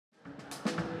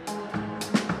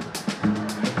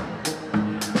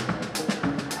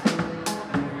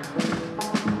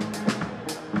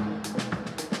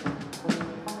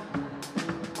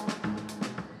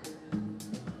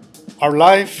Our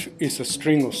life is a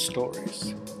string of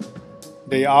stories.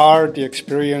 They are the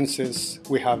experiences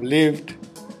we have lived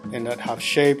and that have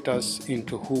shaped us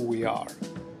into who we are.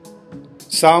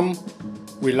 Some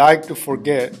we like to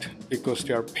forget because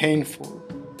they are painful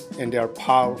and they are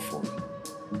powerful.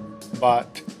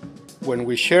 But when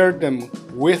we share them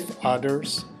with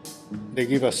others, they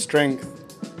give us strength,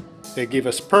 they give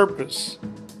us purpose,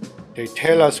 they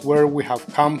tell us where we have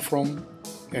come from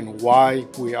and why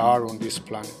we are on this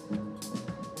planet.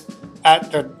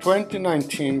 At the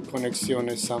 2019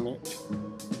 Conexiones Summit,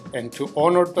 and to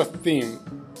honor the theme,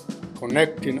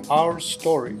 Connecting Our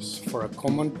Stories for a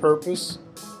Common Purpose,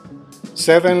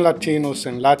 7 Latinos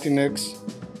and Latinx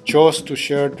chose to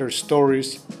share their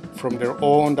stories from their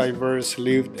own diverse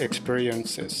lived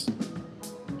experiences.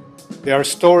 They are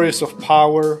stories of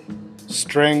power,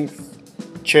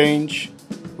 strength, change,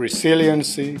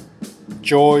 resiliency,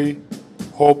 joy,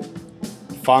 hope,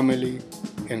 family,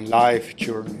 and life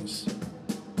journeys.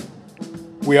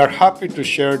 We are happy to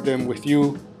share them with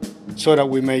you so that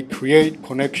we may create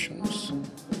connections,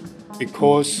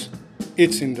 because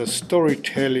it's in the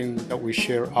storytelling that we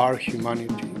share our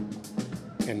humanity,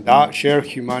 and that shared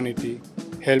humanity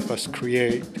helps us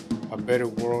create a better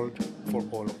world for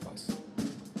all of us.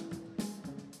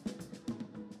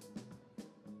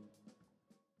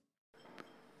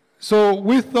 So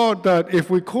we thought that if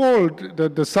we called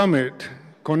the summit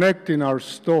Connecting Our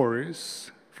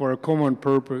Stories for a Common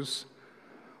Purpose,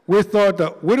 we thought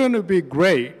that wouldn't it be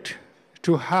great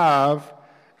to have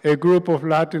a group of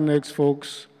Latinx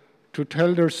folks to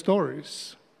tell their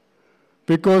stories?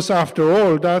 Because after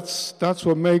all, that's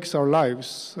what makes our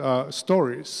lives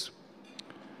stories.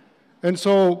 And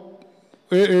so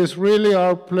it is really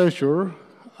our pleasure,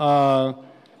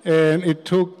 and it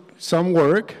took some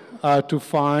work to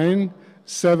find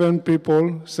 7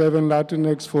 people, 7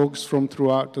 Latinx folks from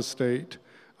throughout the state,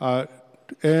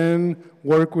 and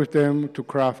work with them to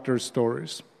craft their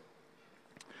stories.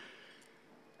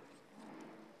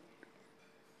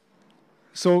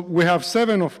 So we have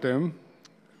 7 of them,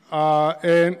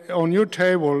 and on your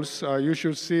tables, you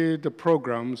should see the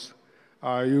programs.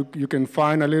 You can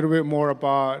find a little bit more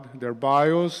about their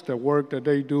bios, the work that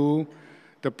they do,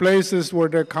 the places where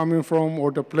they're coming from,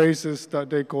 or the places that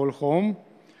they call home.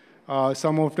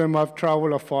 Some of them have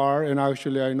traveled afar, and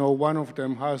actually I know one of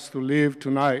them has to leave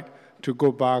tonight to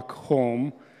go back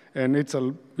home, and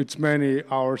it's many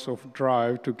hours of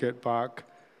drive to get back.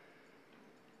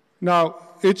 Now,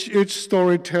 each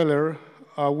storyteller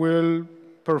will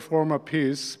perform a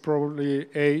piece, probably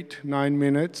 8-9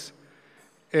 minutes,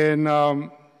 and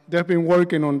they've been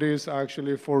working on this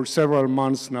actually for several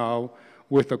months now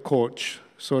with a coach,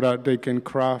 so that they can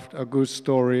craft a good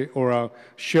story or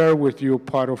share with you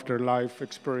part of their life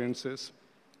experiences.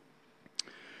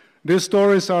 These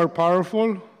stories are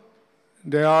powerful,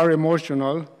 they are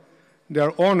emotional, they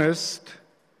are honest,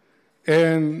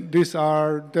 and these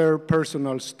are their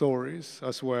personal stories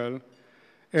as well.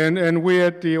 And we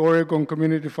at the Oregon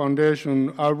Community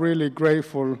Foundation are really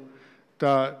grateful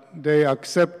that they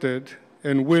accepted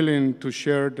and willing to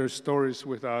share their stories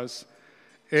with us,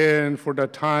 and for the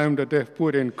time that they've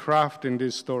put in crafting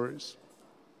these stories.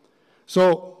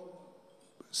 So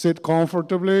sit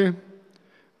comfortably.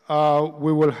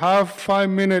 We will have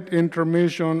 5-minute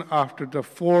intermission after the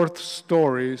 4th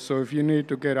story, so if you need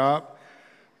to get up.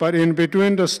 But in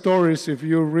between the stories, if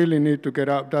you really need to get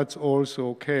up, that's also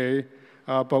okay.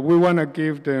 But we want to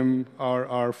give them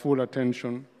our full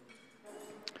attention.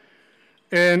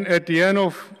 And at the end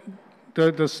of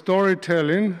the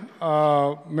storytelling,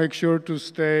 make sure to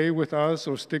stay with us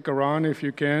or stick around if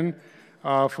you can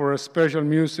for a special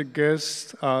music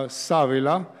guest,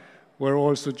 Savila, will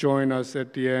also join us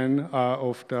at the end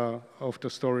of the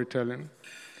storytelling.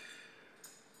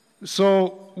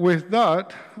 So with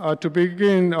that, to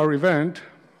begin our event,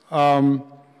 and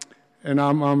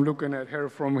I'm looking at her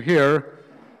from here,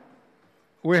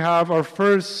 we have our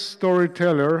first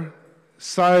storyteller,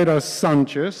 Zaira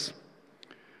Sanchez,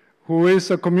 who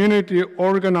is a community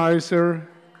organizer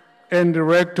and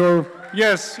director.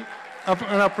 Yes,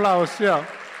 an applause, yeah.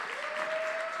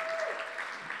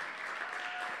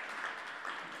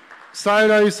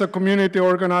 Zaira is a community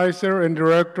organizer and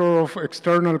director of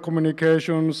external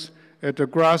communications at the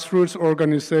grassroots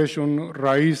organization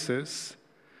Raíces.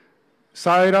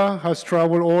 Zaira has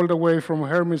traveled all the way from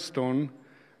Hermiston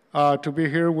to be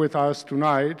here with us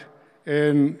tonight,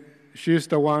 and she's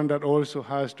the one that also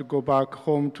has to go back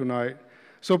home tonight.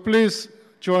 So please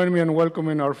join me in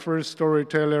welcoming our first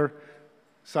storyteller,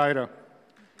 Zaira.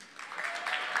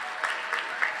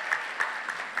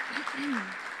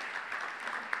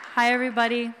 Hi,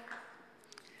 everybody.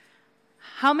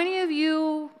 How many of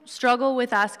you struggle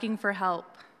with asking for help?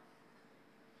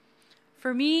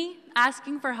 For me,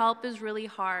 asking for help is really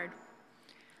hard.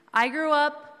 I grew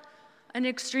up an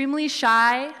extremely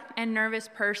shy and nervous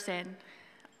person.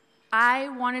 I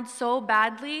wanted so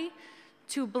badly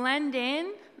to blend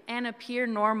in and appear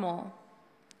normal.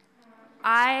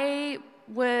 I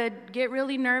would get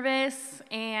really nervous,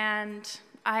 and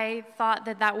I thought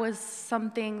that that was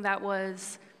something that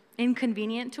was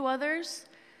inconvenient to others.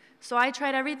 So I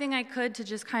tried everything I could to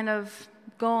just kind of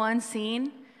go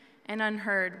unseen and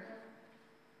unheard.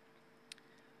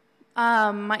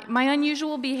 My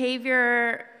unusual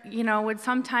behavior, would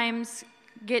sometimes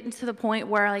get to the point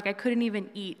where I couldn't even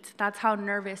eat. That's how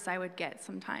nervous I would get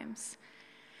sometimes.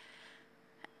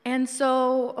 And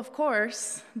so, of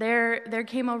course, there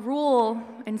came a rule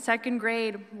in second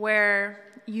grade where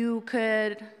you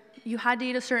had to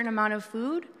eat a certain amount of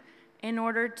food in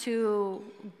order to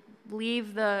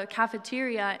leave the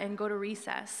cafeteria and go to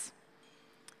recess.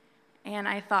 And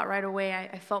I thought right away,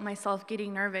 I felt myself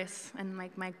getting nervous, and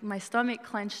my stomach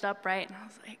clenched up, right? And I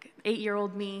was like,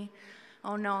 8-year-old me,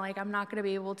 oh no, I'm not gonna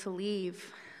be able to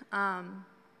leave.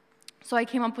 So I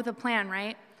came up with a plan,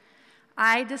 right?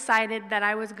 I decided that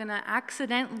I was gonna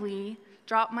accidentally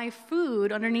drop my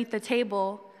food underneath the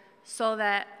table so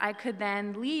that I could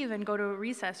then leave and go to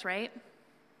recess, right?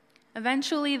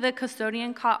 Eventually, the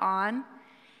custodian caught on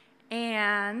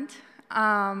and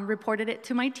reported it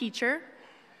to my teacher,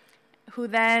 who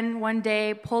then one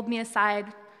day pulled me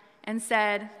aside and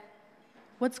said,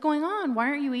 "What's going on? Why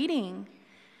aren't you eating?"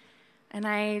 And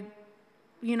I,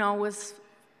 was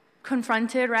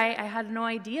confronted, right? I had no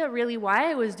idea really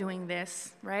why I was doing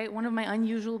this, right? One of my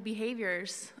unusual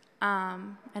behaviors.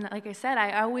 And like I said,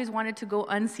 I always wanted to go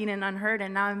unseen and unheard,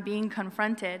 and now I'm being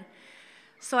confronted.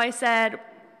 So I said,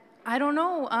 "I don't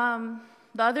know,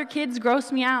 the other kids gross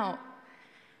me out."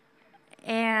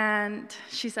 And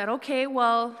she said, "Okay,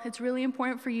 well, it's really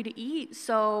important for you to eat,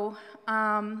 so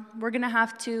we're gonna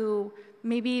have to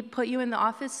maybe put you in the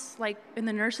office, in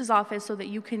the nurse's office, so that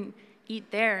you can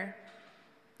eat there."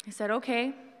 I said,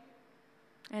 "Okay,"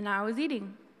 and I was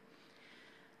eating.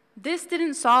 This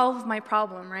didn't solve my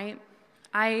problem, right?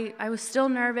 I was still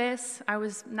nervous. I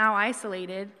was now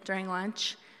isolated during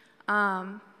lunch,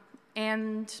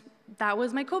 and that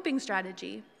was my coping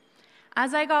strategy.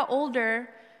 As I got older,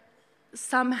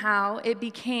 somehow it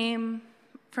became,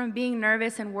 from being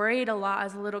nervous and worried a lot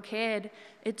as a little kid,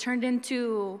 it turned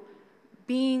into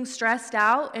being stressed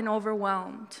out and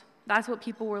overwhelmed. That's what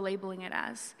people were labeling it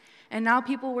as. And now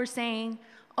people were saying,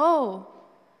 "Oh,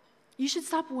 you should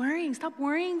stop worrying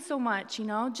so much,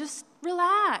 just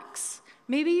relax.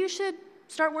 Maybe you should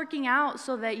start working out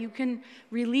so that you can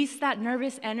release that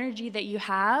nervous energy that you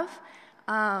have,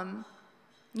 and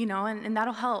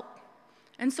that'll help."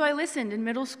 And so I listened. In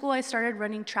middle school, I started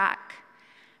running track.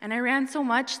 And I ran so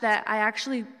much that I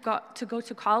actually got to go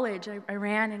to college. I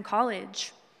ran in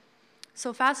college.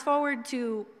 So fast forward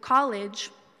to college,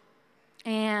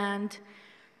 and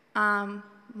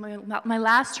my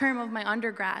last term of my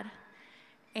undergrad.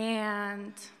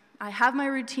 And I have my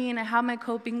routine, I have my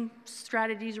coping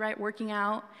strategies, right, working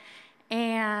out.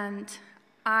 And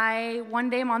one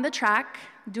day I'm on the track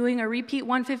doing a repeat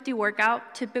 150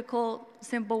 workout, typical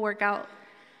simple workout.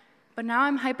 But now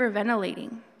I'm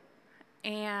hyperventilating.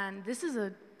 And this is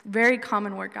a very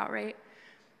common workout, right?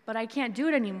 But I can't do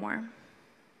it anymore.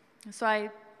 So I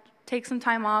take some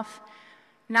time off.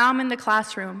 Now I'm in the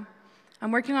classroom.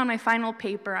 I'm working on my final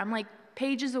paper. I'm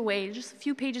pages away, just a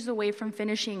few pages away from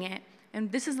finishing it.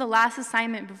 And this is the last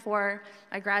assignment before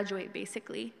I graduate,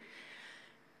 basically.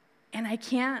 And I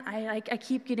can't, I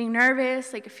keep getting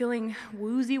nervous, feeling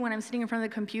woozy when I'm sitting in front of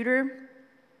the computer.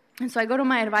 And so I go to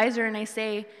my advisor and I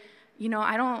say,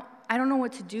 I don't know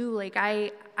what to do.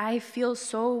 I feel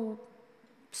so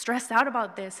stressed out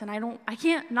about this, and I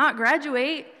can't not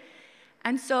graduate.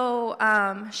 And so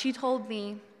she told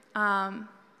me,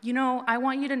 I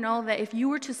want you to know that if you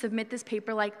were to submit this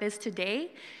paper like this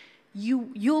today,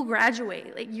 you'll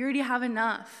graduate. You already have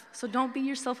enough. So don't beat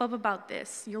yourself up about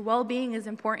this. Your well-being is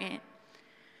important.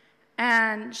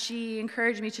 And she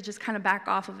encouraged me to just kind of back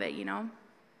off of it,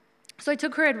 So I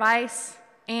took her advice,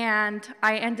 and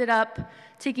I ended up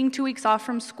taking 2 weeks off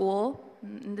from school.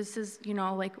 And this is,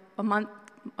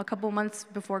 a couple months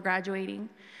before graduating.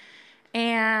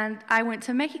 And I went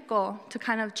to Mexico to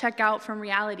kind of check out from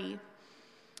reality.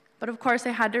 But of course,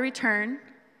 I had to return.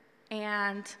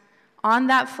 And on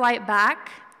that flight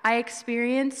back, I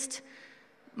experienced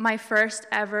my first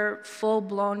ever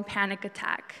full-blown panic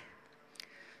attack.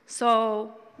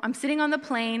 So I'm sitting on the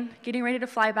plane, getting ready to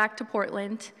fly back to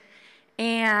Portland,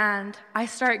 And I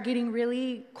start getting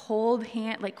really cold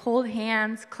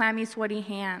hands, clammy, sweaty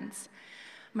hands.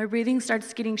 My breathing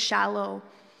starts getting shallow.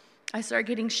 I start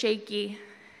getting shaky.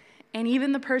 And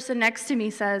even the person next to me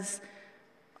says,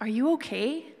 "Are you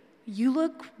okay? You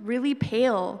look really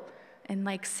pale and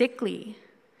like sickly."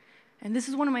 And this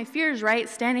is one of my fears, right?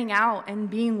 Standing out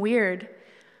and being weird.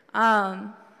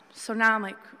 So now I'm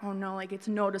like, oh no, like it's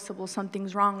noticeable,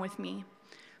 something's wrong with me.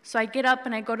 So I get up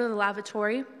and I go to the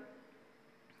lavatory,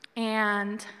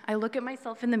 and I look at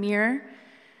myself in the mirror,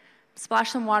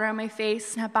 splash some water on my face,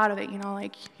 snap out of it,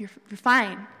 like you're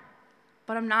fine.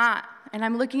 But I'm not. And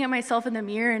I'm looking at myself in the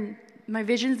mirror, and my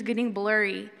vision's getting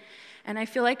blurry, and I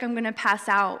feel like I'm gonna pass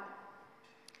out.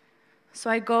 So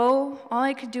all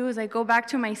I could do is I go back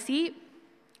to my seat,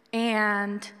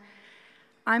 and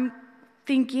I'm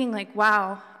thinking like,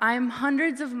 wow, I'm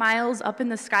hundreds of miles up in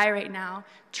the sky right now,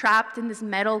 trapped in this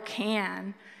metal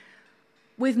can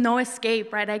with no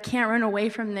escape, right? I can't run away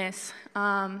from this.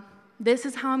 This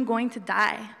is how I'm going to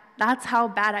die. That's how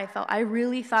bad I felt. I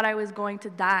really thought I was going to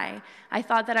die. I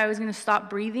thought that I was going to stop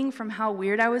breathing from how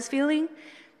weird I was feeling,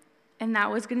 and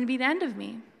that was going to be the end of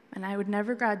me, and I would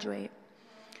never graduate.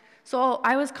 So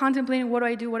I was contemplating, what do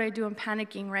I do? I'm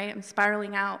panicking, right? I'm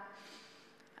spiraling out.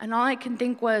 And all I can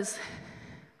think was,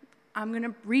 I'm going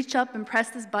to reach up and press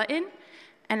this button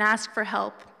and ask for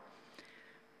help,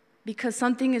 because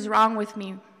something is wrong with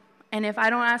me. And if I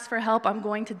don't ask for help, I'm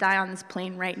going to die on this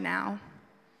plane right now.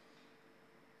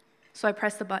 So I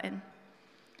pressed the button.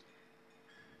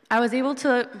 I was able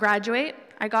to graduate.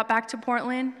 I got back to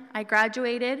Portland. I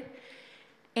graduated.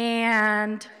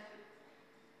 And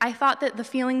I thought that the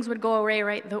feelings would go away,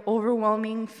 right? The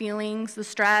overwhelming feelings, the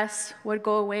stress would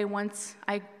go away once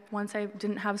I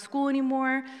didn't have school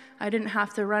anymore. I didn't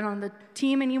have to run on the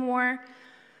team anymore.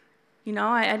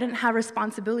 I didn't have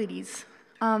responsibilities.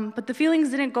 But the feelings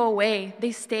didn't go away.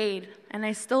 They stayed. And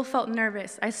I still felt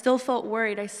nervous. I still felt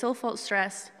worried. I still felt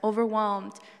stressed,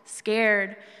 overwhelmed,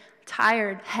 scared,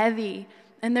 tired, heavy.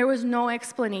 And there was no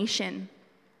explanation.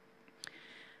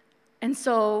 And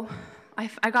so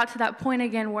I got to that point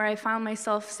again where I found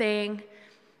myself saying,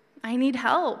 I need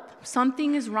help.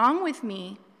 Something is wrong with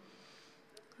me.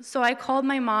 So I called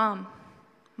my mom.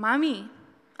 Mami,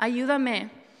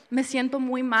 ayúdame. Me siento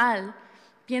muy mal.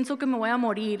 Pienso que me voy a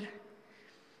morir.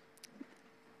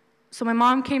 So my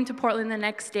mom came to Portland the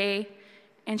next day,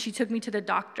 and she took me to the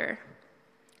doctor.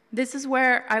 This is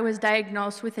where I was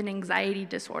diagnosed with an anxiety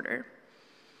disorder.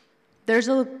 There's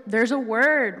a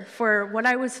word for what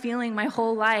I was feeling my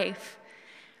whole life.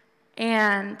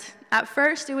 And at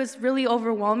first, it was really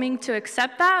overwhelming to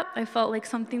accept that. I felt like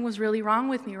something was really wrong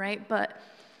with me, right? But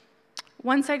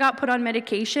once I got put on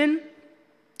medication,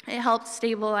 it helped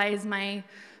stabilize my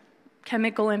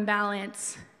chemical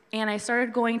imbalance, and I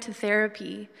started going to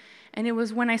therapy. And it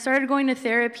was when I started going to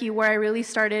therapy where I really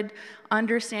started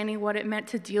understanding what it meant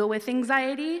to deal with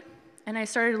anxiety, and I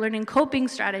started learning coping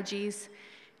strategies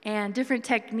and different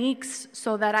techniques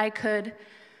so that I could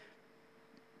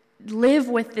live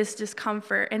with this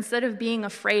discomfort instead of being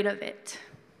afraid of it.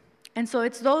 And so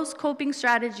it's those coping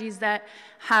strategies that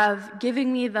have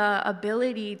given me the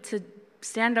ability to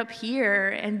stand up here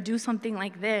and do something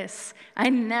like this. I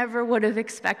never would have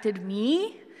expected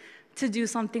me to do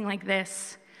something like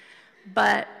this.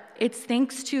 But it's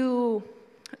thanks to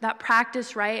that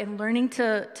practice, right, and learning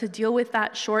to deal with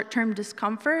that short-term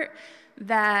discomfort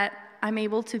that I'm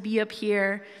able to be up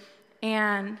here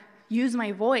and use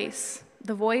my voice,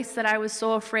 the voice that I was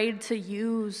so afraid to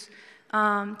use,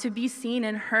 to be seen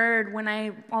and heard when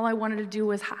all I wanted to do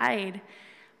was hide.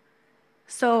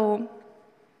 So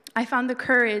I found the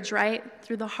courage, right,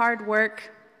 through the hard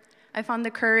work. I found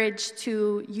the courage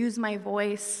to use my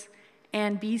voice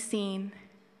and be seen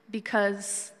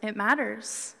because it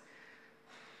matters.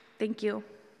 Thank you.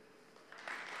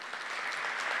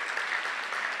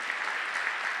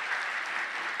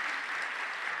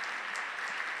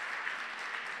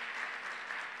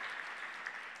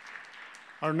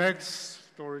 Our next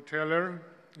storyteller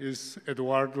is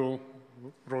Eduardo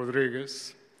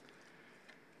Rodriguez.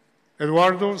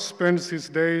 Eduardo spends his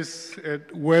days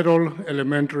at Weddell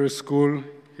Elementary School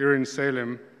here in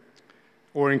Salem,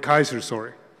 or in Kaiser,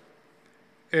 sorry,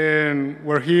 and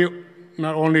where he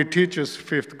not only teaches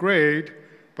 5th grade,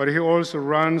 but he also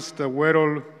runs the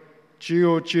Weddell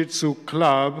Jiu-Jitsu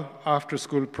Club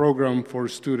after-school program for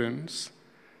students.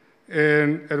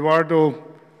 And Eduardo,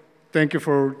 thank you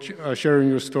for sharing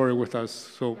your story with us.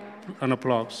 So an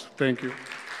applause. Thank you.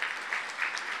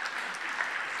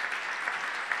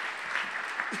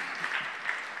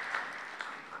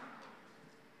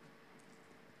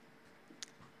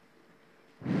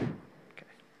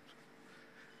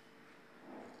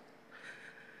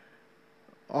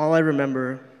 All I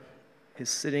remember is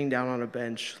sitting down on a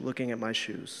bench looking at my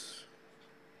shoes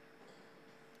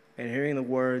and hearing the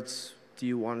words, "Do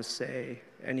you want to say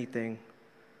anything?"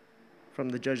 from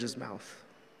the judge's mouth.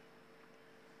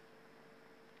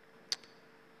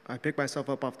 I picked myself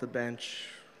up off the bench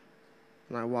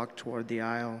and I walked toward the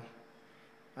aisle.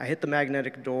 I hit the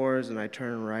magnetic doors and I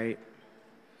turned right.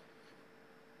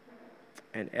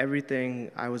 And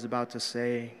everything I was about to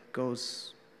say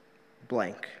goes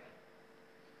blank.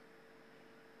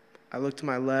 I look to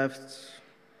my left,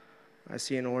 I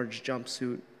see an orange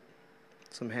jumpsuit,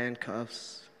 some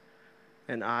handcuffs,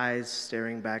 and eyes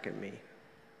staring back at me.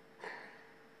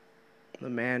 The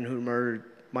man who murdered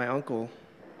my uncle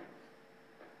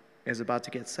is about to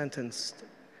get sentenced.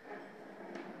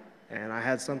 And I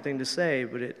had something to say,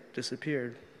 but it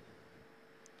disappeared.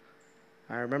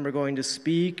 I remember going to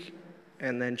speak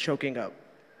and then choking up.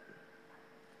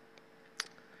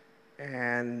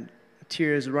 And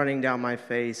tears running down my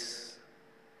face.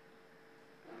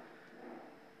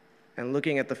 And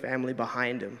looking at the family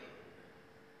behind him.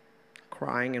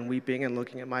 Crying and weeping and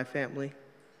looking at my family.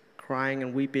 Crying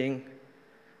and weeping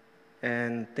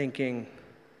and thinking,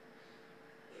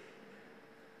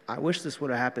 I wish this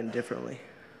would have happened differently.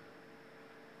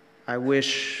 I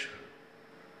wish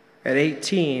at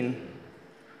 18,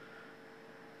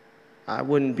 I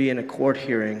wouldn't be in a court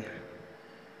hearing.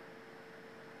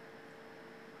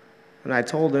 And I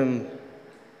told him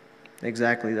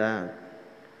exactly that.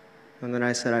 And then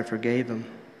I said I forgave him.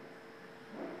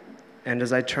 And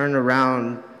as I turned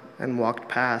around and walked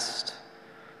past,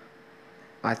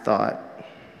 I thought,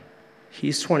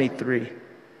 he's 23.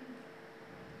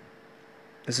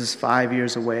 This is 5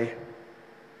 years away.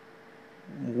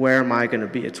 Where am I going to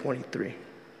be at 23?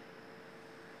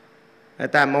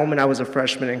 At that moment, I was a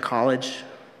freshman in college,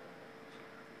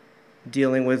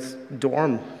 dealing with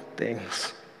dorm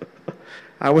things.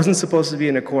 I wasn't supposed to be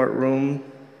in a courtroom,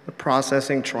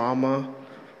 processing trauma,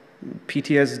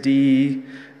 PTSD,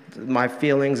 my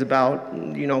feelings about,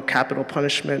 capital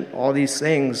punishment, all these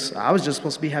things. I was just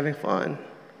supposed to be having fun,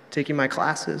 taking my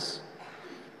classes.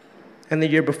 And the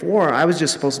year before, I was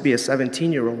just supposed to be a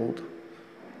 17-year-old,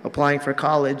 applying for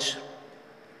college,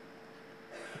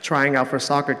 trying out for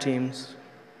soccer teams.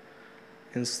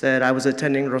 Instead, I was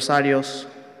attending Rosarios.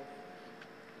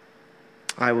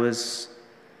 I was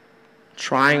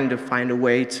trying to find a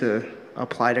way to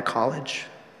apply to college.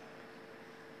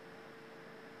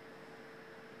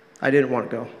 I didn't want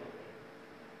to go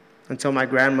until my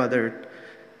grandmother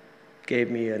gave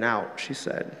me an out. She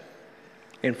said,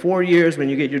 in 4 years, when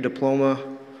you get your diploma,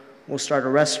 we'll start a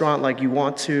restaurant like you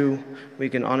want to. We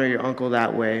can honor your uncle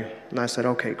that way. And I said,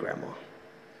 okay, Grandma,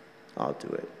 I'll do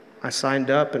it. I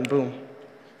signed up and boom.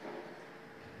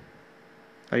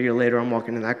 A year later, I'm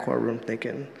walking in that courtroom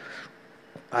thinking,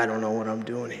 I don't know what I'm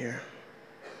doing here.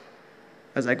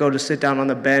 As I go to sit down on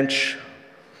the bench,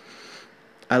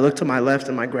 I look to my left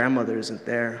and my grandmother isn't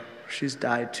there. She's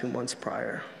died 2 months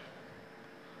prior.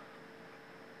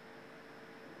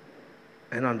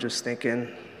 And I'm just thinking,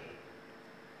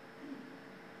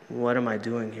 what am I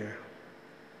doing here?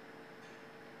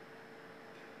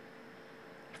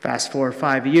 Fast forward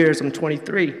 5 years, I'm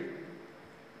 23.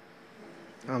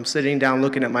 I'm sitting down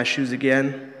looking at my shoes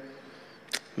again.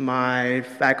 My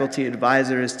faculty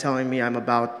advisor is telling me I'm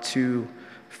about to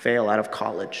fail out of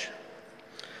college.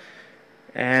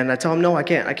 And I tell him, no, I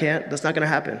can't, that's not gonna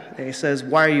happen. And he says,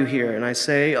 why are you here? And I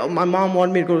say, oh, my mom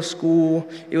wanted me to go to school.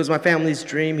 It was my family's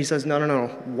dream. He says, no,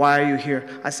 why are you here?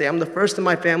 I say, I'm the first in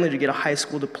my family to get a high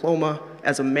school diploma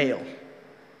as a male.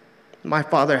 My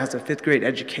father has a 5th grade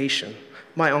education.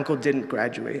 My uncle didn't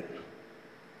graduate.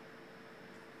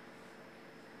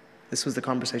 This was the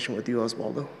conversation with you,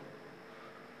 Osvaldo.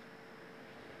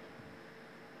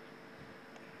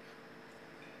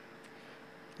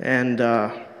 And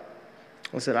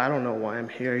I said, I don't know why I'm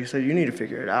here. He said, you need to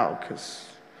figure it out because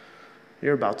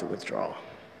you're about to withdraw.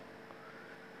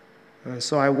 And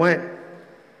so I went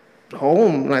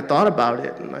home and I thought about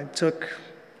it and I took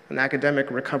an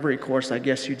academic recovery course, I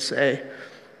guess you'd say,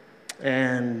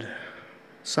 and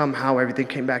somehow everything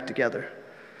came back together.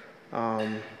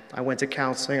 I went to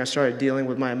counseling. I started dealing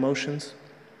with my emotions.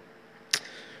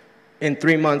 In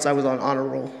 3 months, I was on honor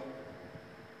roll.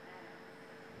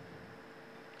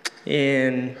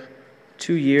 In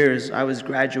 2 years, I was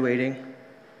graduating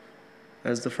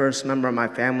as the first member of my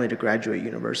family to graduate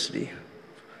university.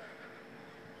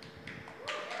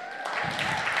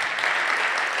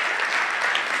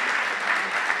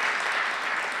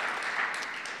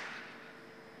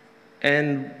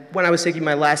 And when I was taking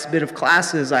my last bit of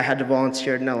classes, I had to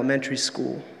volunteer at an elementary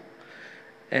school.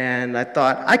 And I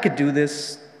thought I could do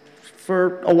this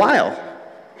for a while.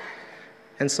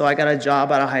 And so I got a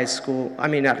job out of high school,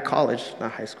 out of college,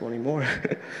 not high school anymore.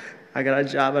 I got a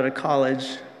job out of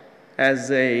college as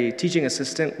a teaching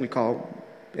assistant. We call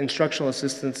instructional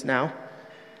assistants now.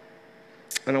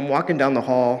 And I'm walking down the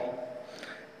hall,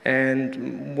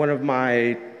 and one of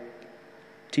my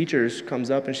teachers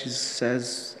comes up and she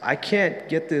says, "I can't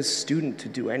get this student to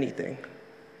do anything.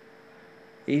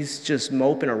 He's just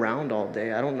moping around all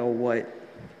day. I don't know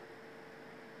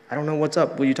what's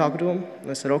up. Will you talk to him?" And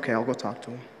I said, "Okay, I'll go talk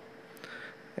to him."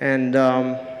 And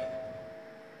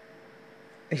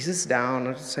he sits down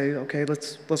and I say, "Okay,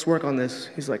 let's work on this."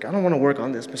 He's like, "I don't want to work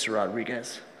on this, Mr.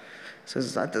 Rodriguez." He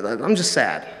says, "I'm just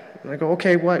sad." And I go,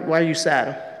 "Okay, why are you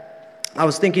sad?" I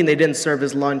was thinking they didn't serve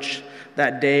his lunch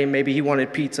that day. Maybe he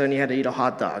wanted pizza and he had to eat a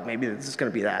hot dog. Maybe this is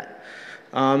going to be that.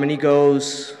 And he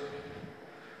goes,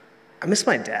 "I miss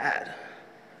my dad."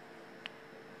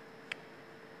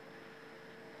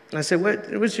 And I said,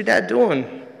 what's your dad doing?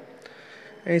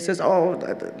 And he says, "Oh,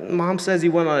 Mom says he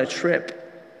went on a trip."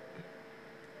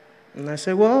 And I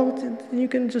said, "Well, you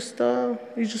can just,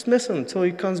 you just miss him until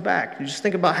he comes back. You just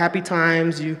think about happy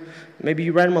times. Maybe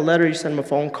you write him a letter, you send him a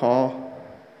phone call.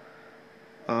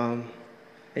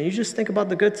 And you just think about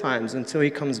the good times until he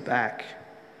comes back."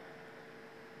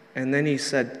 And then he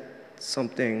said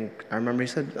something, I remember he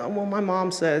said, "Oh, well, my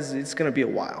mom says it's going to be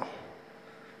a while."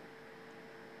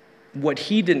 What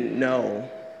he didn't know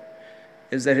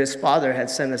is that his father had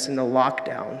sent us into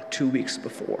lockdown 2 weeks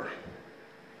before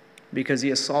because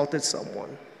he assaulted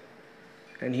someone,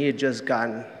 and he had just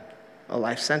gotten a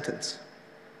life sentence.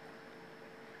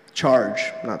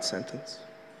 Charge, not sentence.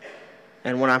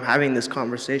 And when I'm having this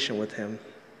conversation with him,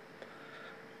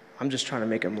 I'm just trying to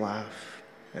make him laugh.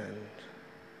 And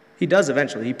he does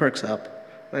eventually, he perks up.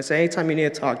 And I say, "Anytime you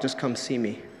need to talk, just come see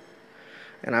me."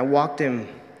 And I walked him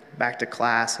back to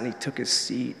class, and he took his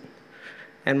seat.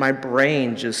 And my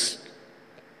brain just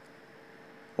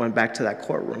went back to that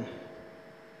courtroom.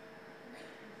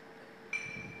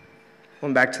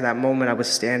 Went back to that moment I was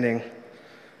standing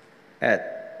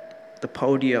at the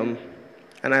podium,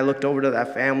 and I looked over to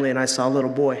that family, and I saw a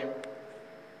little boy.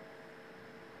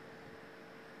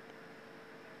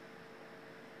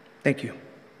 Thank you.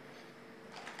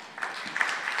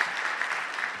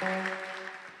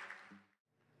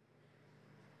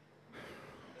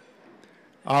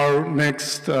 Our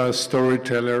next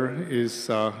storyteller is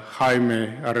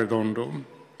Jaime Arredondo.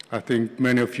 I think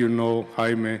many of you know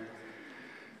Jaime.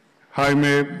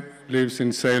 Jaime lives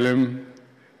in Salem,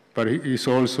 but he is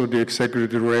also the executive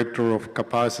director of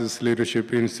Capaces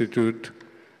Leadership Institute,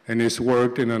 and he's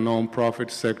worked in a nonprofit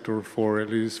sector for at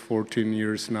least 14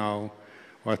 years now.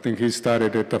 I think he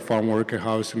started at the Farm Worker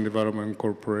Housing Development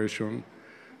Corporation.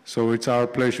 So it's our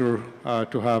pleasure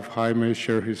to have Jaime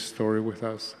share his story with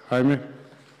us. Jaime?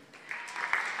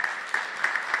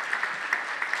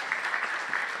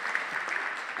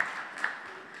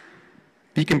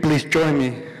 You can please join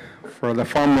me for the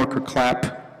farm worker clap.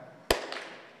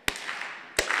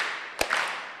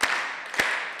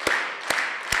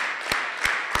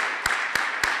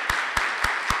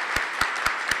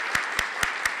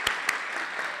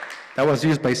 That was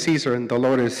used by Caesar and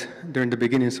Dolores during the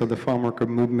beginnings of the farm worker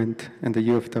movement and the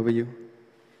UFW.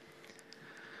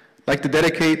 I'd like to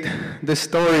dedicate this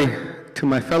story to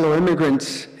my fellow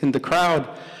immigrants in the crowd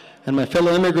and my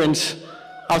fellow immigrants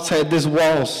outside these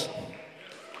walls.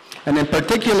 And in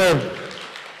particular,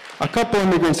 a couple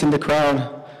immigrants in the crowd,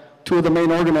 two of the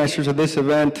main organizers of this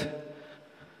event,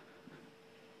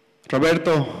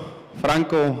 Roberto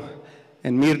Franco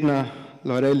and Mirna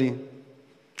Lorelli,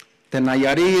 de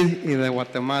Nayarit y de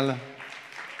Guatemala.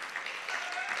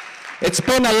 It's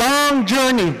been a long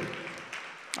journey,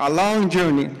 a long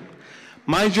journey.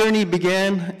 My journey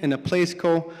began in a place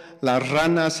called Las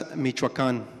Ranas,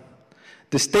 Michoacán,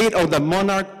 the state of the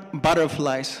monarch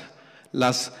butterflies,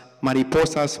 las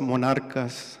mariposas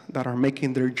monarcas that are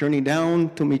making their journey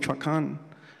down to Michoacán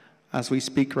as we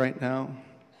speak right now.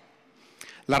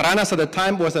 Las Ranas at the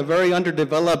time was a very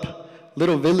underdeveloped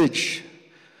little village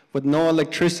with no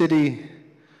electricity,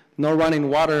 no running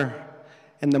water,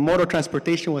 and the mode of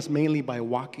transportation was mainly by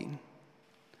walking.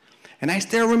 And I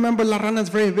still remember Las Ranas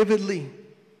very vividly,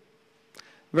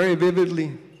 very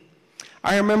vividly.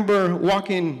 I remember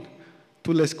walking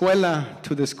to la escuela,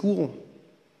 to the school,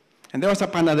 and there was a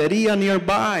panaderia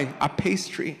nearby, a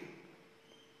pastry.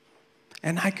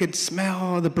 And I could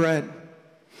smell the bread.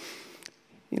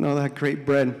 You know, that great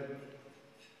bread.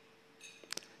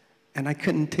 And I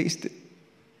couldn't taste it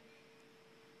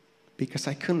because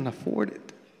I couldn't afford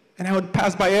it. And I would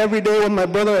pass by every day with my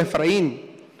brother Efrain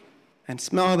and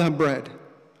smell that bread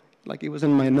like it was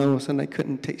in my nose and I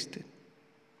couldn't taste it.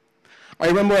 I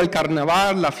remember el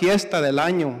carnaval, la fiesta del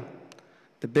año,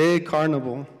 the big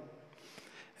carnival,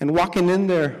 and walking in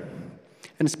there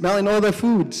and smelling all the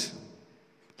foods,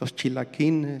 los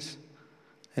chilaquines,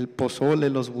 el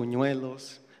pozole, los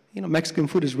buñuelos. You know, Mexican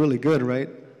food is really good, right?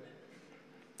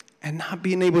 And not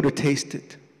being able to taste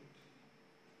it.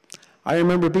 I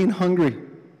remember being hungry.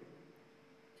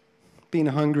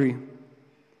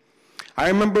 I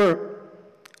remember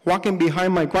walking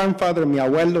behind my grandfather, mi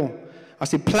abuelo,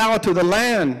 as he plowed to the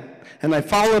land, and I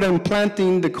followed him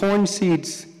planting the corn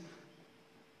seeds,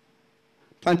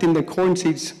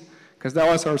 because that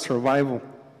was our survival.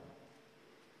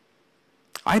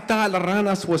 I thought las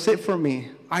ranas was it for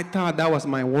me. I thought that was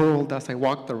my world as I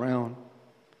walked around.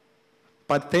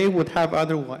 But they would have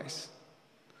otherwise.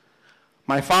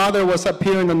 My father was up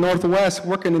here in the Northwest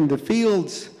working in the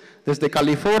fields, desde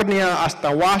California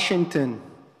hasta Washington.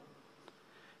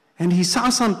 And he saw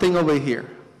something over here.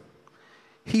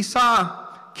 He saw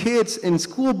kids in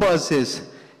school buses.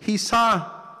 He saw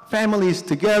families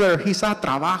together. He saw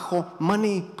trabajo.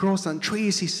 Money grows on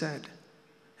trees, he said,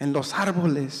 en los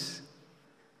árboles.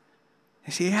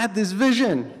 And he had this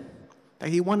vision that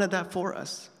he wanted that for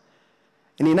us.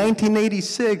 And in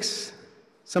 1986,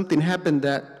 something happened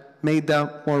that made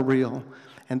that more real.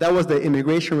 And that was the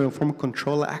Immigration Reform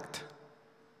Control Act.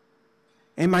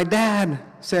 And my dad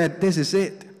said, this is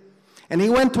it. And he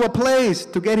went to a place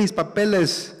to get his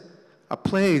papeles, a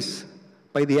place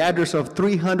by the address of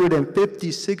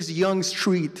 356 Young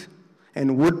Street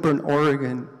in Woodburn,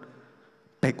 Oregon,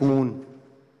 Pecún.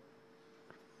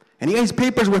 And he got his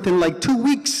papers within like 2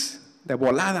 weeks, de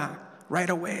volada, right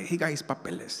away, he got his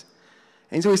papeles.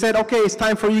 And so he said, okay, it's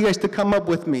time for you guys to come up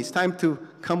with me. It's time to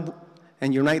come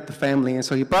and unite the family. And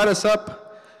so he brought us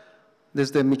up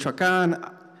desde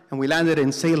Michoacán, and we landed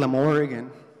in Salem,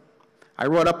 Oregon. I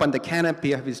rode up on the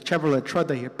canopy of his Chevrolet truck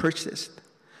that he had purchased.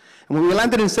 And when we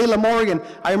landed in Salem, Oregon,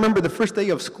 I remember the first day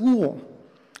of school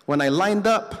when I lined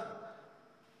up,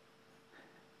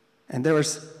 and there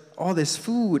was all this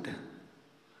food,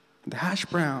 the hash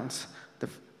browns, the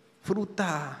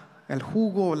fruta, el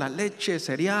jugo, la leche,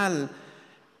 cereal,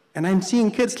 and I'm seeing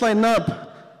kids line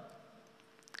up,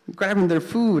 grabbing their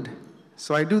food.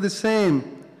 So I do the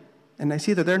same, and I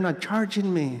see that they're not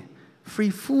charging me. Free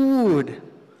food.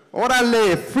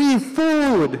 Órale, free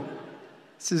food.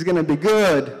 This is gonna be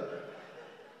good.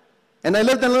 And I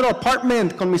lived in a little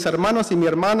apartment con mis hermanos y mi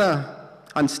hermana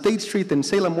on State Street in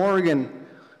Salem, Oregon.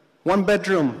 1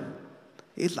 bedroom.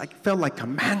 It felt like a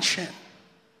mansion.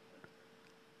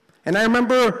 And I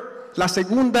remember La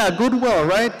Segunda, Goodwill,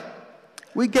 right?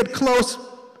 We get clothes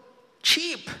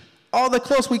cheap. All the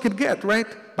clothes we could get, right?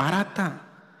 Barata.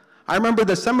 I remember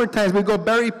the summer times we go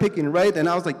berry picking, right? And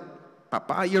I was like,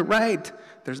 Papa, you're right.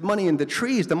 There's money in the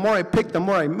trees. The more I pick, the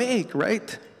more I make,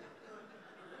 right?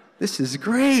 This is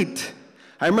great.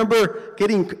 I remember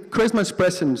getting Christmas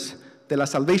presents de la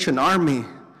Salvation Army.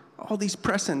 All these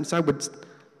presents, I would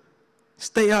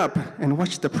stay up and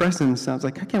watch the presents. I was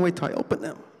like, I can't wait till I open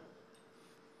them.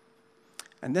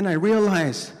 And then I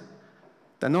realized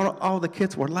that not all the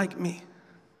kids were like me.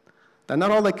 That not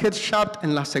all the kids shopped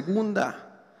in La Segunda.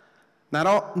 That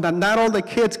not all the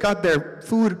kids got their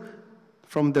food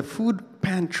from the food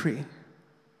pantry.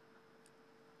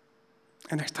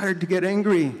 And I started to get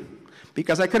angry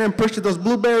because I couldn't purchase those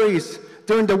blueberries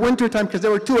during the winter time because they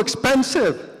were too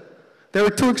expensive. They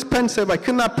were too expensive. I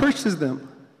could not purchase them.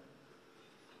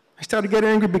 I started getting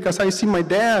angry because I see my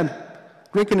dad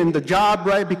drinking in the job,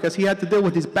 right, because he had to deal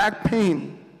with his back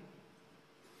pain.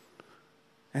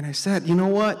 And I said, you know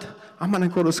what? I'm going to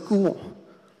go to school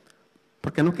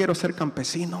porque no quiero ser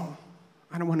campesino.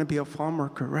 I don't want to be a farm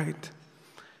worker, right?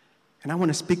 And I want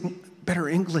to speak better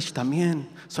English también.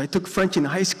 So I took French in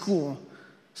high school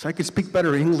so I could speak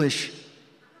better English.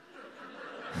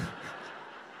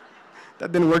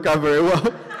 That didn't work out very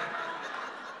well.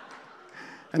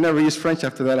 I never used French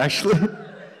after that, actually.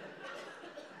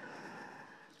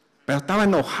 Pero estaba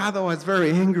enojado, I was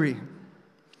very angry.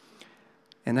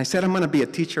 And I said I'm going to be a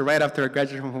teacher right after I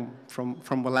graduated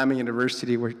from Willamette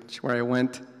University, where I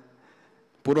went.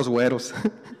 Puros güeros.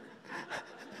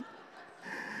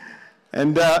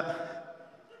 And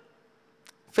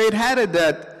fate had it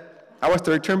that I was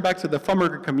to return back to the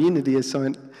farmer community.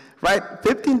 So, right,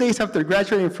 15 days after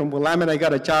graduating from Willamette, I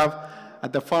got a job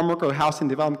at the Farm Worker Housing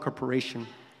Development Corporation.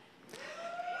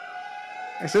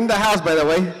 It's in the house, by the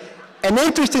way. And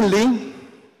interestingly,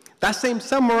 that same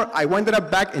summer, I ended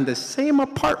up back in the same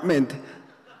apartment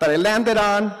that I landed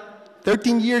on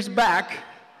 13 years back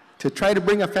to try to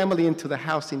bring a family into the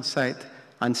housing site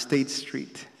on State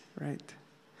Street, right?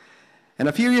 And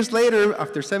a few years later,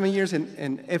 after 7 years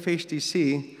in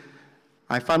FHDC,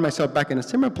 I found myself back in a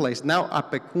similar place, now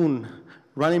at Pecun,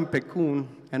 running Pecun,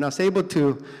 and I was able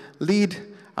to lead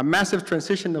a massive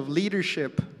transition of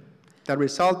leadership that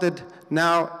resulted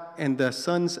now in the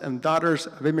sons and daughters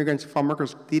of immigrants and farm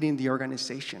workers leading the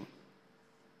organization.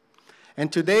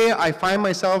 And today I find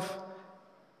myself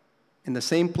in the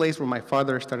same place where my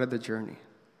father started the journey.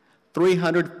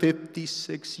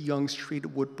 356 Young Street,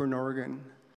 Woodburn, Oregon,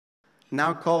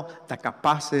 now called the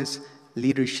Capaces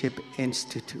Leadership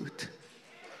Institute.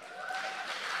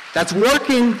 That's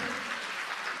working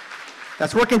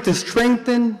to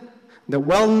strengthen the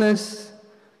wellness,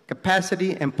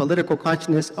 capacity, and political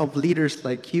consciousness of leaders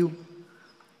like you,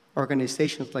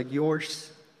 organizations like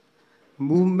yours,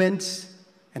 movements,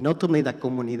 and ultimately the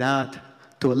comunidad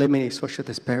to eliminate social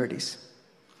disparities.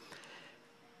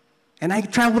 And I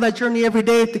travel that journey every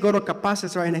day to go to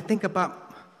Capaces, right? And I think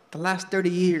about the last 30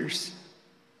 years.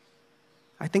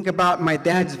 I think about my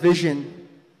dad's vision.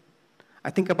 I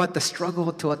think about the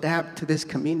struggle to adapt to this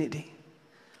community.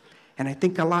 And I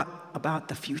think a lot about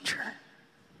the future,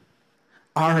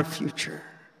 our future.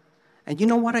 And you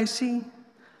know what I see?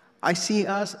 I see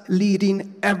us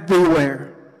leading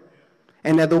everywhere.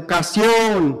 En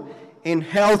educación, en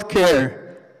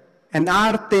healthcare, en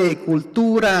arte,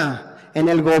 cultura, en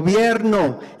el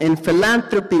gobierno, en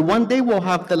philanthropy. One day we'll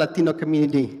have the Latino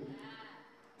Community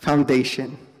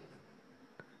Foundation.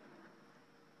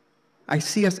 I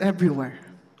see us everywhere.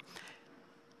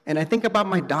 And I think about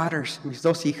my daughters, mis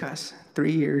dos hijas,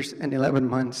 3 years and 11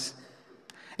 months.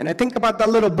 And I think about that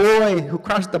little boy who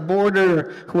crossed the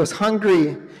border, who was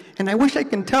hungry. And I wish I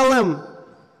can tell him,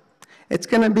 it's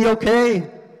going to be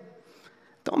okay.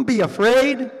 Don't be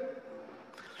afraid.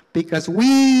 Because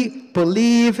we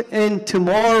believe in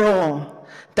tomorrow.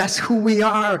 That's who we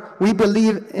are. We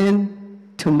believe in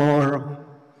tomorrow.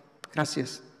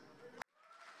 Gracias.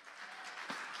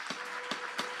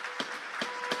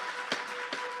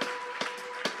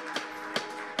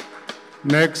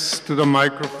 Next to the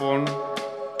microphone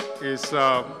is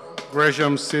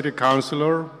Gresham City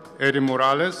Councilor Eddie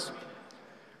Morales,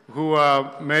 who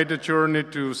made the journey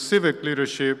to civic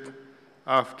leadership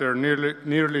after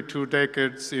nearly 2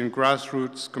 decades in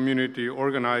grassroots community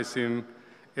organizing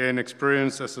and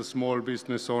experience as a small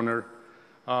business owner.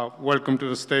 Welcome to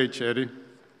the stage, Eddie.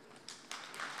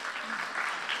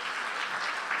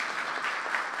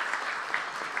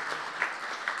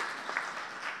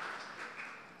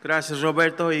 Gracias,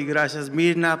 Roberto, y gracias,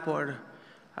 Mirna, por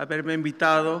haberme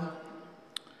invitado.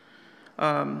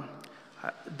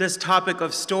 This topic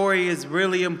of story is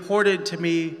really important to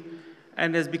me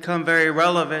and has become very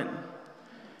relevant.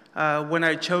 When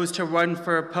I chose to run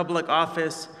for public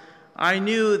office, I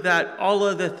knew that all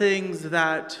of the things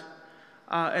that,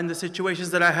 and the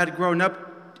situations that I had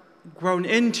grown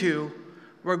into,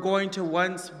 were going to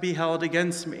once be held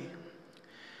against me.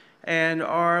 And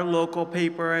our local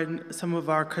paper and some of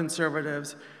our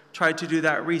conservatives tried to do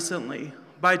that recently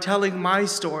by telling my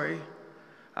story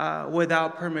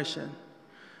without permission.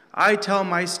 I tell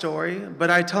my story,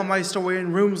 but I tell my story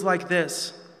in rooms like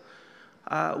this,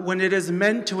 when it is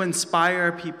meant to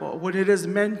inspire people, when it is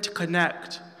meant to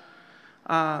connect.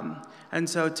 And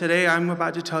so today I'm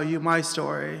about to tell you my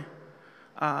story,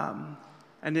 and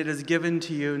it is given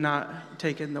to you, not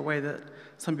taken the way that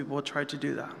some people try to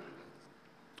do that.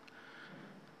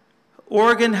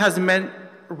 Oregon has meant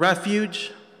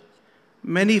refuge,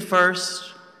 many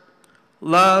firsts,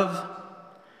 love,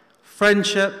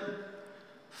 friendship,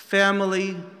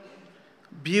 family,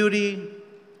 beauty,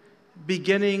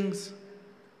 beginnings,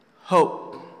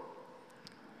 hope.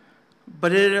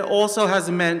 But it also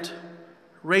has meant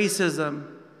racism,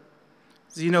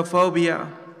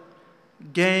 xenophobia,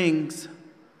 gangs,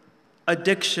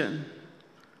 addiction,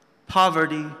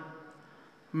 poverty,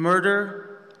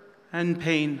 murder, and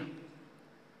pain.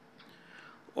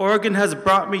 Oregon has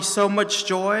brought me so much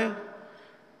joy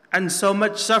and so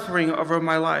much suffering over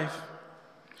my life.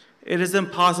 It is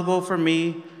impossible for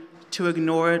me to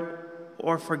ignore it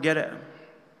or forget it.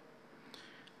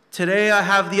 Today, I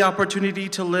have the opportunity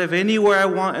to live anywhere I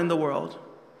want in the world,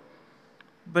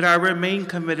 but I remain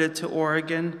committed to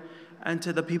Oregon and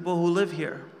to the people who live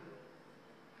here.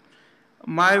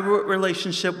 My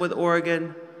relationship with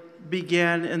Oregon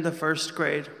began in the 1st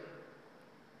grade.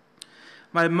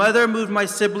 My mother moved my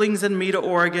siblings and me to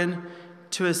Oregon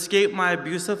to escape my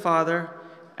abusive father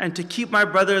and to keep my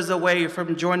brothers away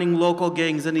from joining local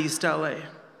gangs in East LA.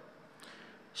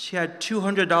 She had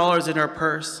 $200 in her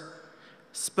purse,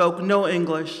 spoke no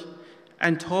English,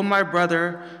 and told my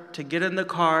brother to get in the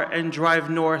car and drive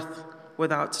north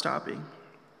without stopping.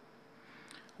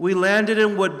 We landed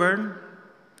in Woodburn,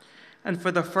 and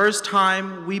for the first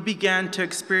time, we began to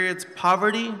experience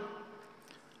poverty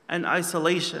and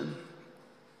isolation.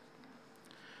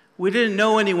 We didn't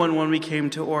know anyone when we came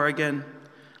to Oregon.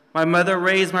 My mother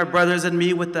raised my brothers and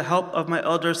me with the help of my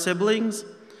elder siblings,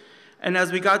 and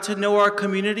as we got to know our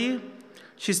community,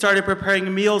 she started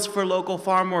preparing meals for local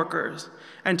farm workers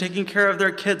and taking care of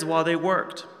their kids while they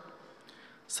worked.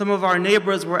 Some of our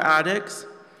neighbors were addicts,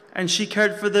 and she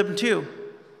cared for them too.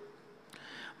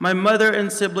 My mother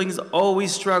and siblings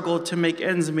always struggled to make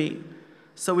ends meet,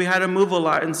 so we had to move a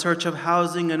lot in search of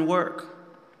housing and work.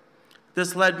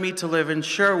 This led me to live in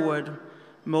Sherwood,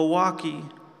 Milwaukee,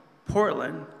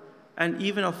 Portland, and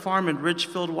even a farm in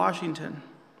Richfield, Washington.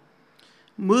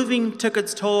 Moving took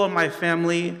its toll on my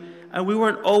family, and we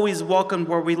weren't always welcomed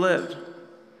where we lived.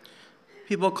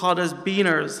 People called us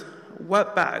beaners,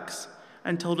 wetbacks,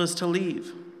 and told us to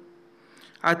leave.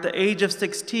 At the age of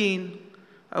 16,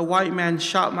 a white man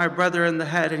shot my brother in the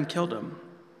head and killed him.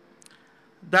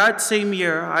 That same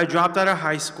year, I dropped out of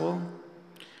high school.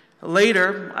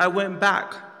 Later, I went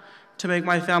back to make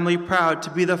my family proud, to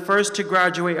be the first to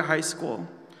graduate high school.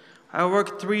 I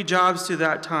worked 3 jobs through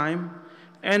that time,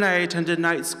 and I attended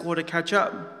night school to catch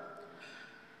up.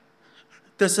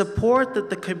 The support that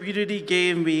the community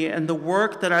gave me and the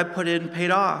work that I put in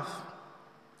paid off.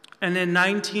 And in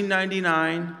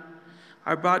 1999,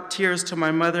 I brought tears to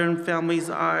my mother and family's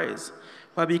eyes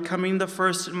by becoming the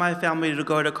first in my family to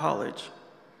go to college.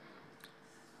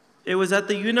 It was at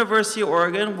the University of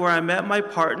Oregon where I met my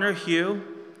partner, Hugh,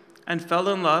 and fell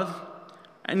in love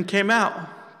and came out.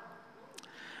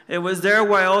 It was there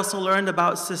where I also learned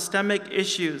about systemic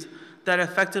issues that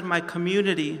affected my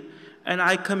community, and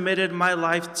I committed my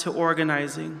life to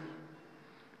organizing.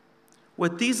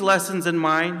 With these lessons in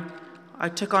mind, I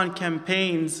took on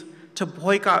campaigns to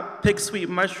boycott pig sweet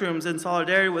mushrooms in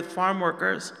solidarity with farm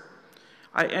workers.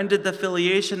 I ended the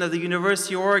affiliation of the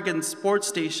University of Oregon sports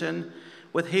station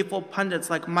with hateful pundits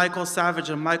like Michael Savage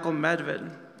and Michael Medved.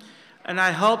 And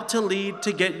I helped to lead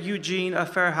to get Eugene a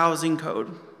fair housing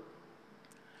code.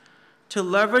 To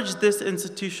leverage this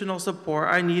institutional support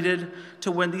I needed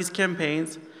to win these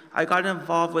campaigns, I got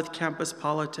involved with campus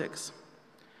politics.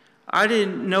 I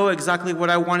didn't know exactly what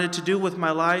I wanted to do with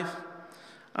my life.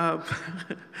 I'm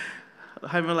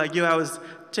like you, I was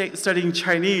studying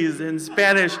Chinese and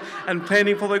Spanish and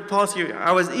planning public policy.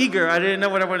 I was eager. I didn't know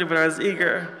what I wanted, but I was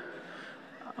eager.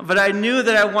 But I knew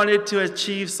that I wanted to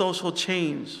achieve social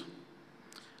change.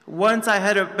 Once I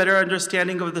had a better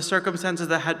understanding of the circumstances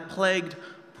that had plagued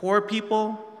poor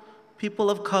people, people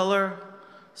of color,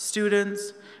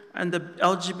 students, and the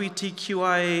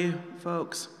LGBTQIA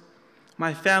folks,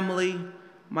 my family,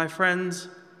 my friends,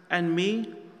 and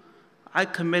me, I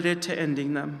committed to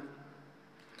ending them.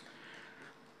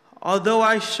 Although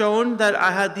I shown that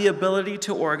I had the ability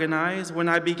to organize, when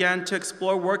I began to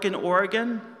explore work in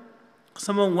Oregon,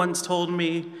 someone once told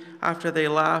me after they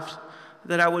left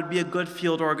that I would be a good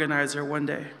field organizer one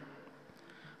day.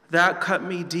 That cut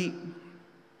me deep.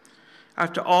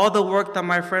 After all the work that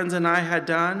my friends and I had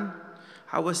done,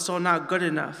 I was still not good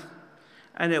enough,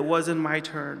 and it wasn't my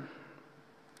turn.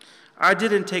 I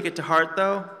didn't take it to heart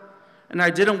though, and I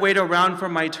didn't wait around for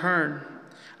my turn.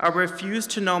 I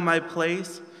refused to know my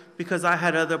place because I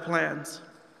had other plans.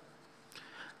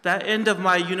 That end of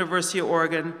my University of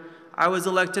Oregon, I was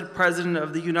elected president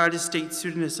of the United States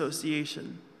Student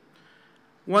Association.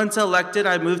 Once elected,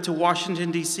 I moved to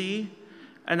Washington, D.C.,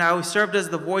 and I served as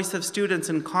the voice of students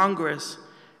in Congress,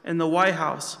 in the White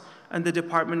House, and the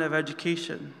Department of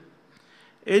Education.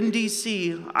 In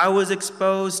D.C., I was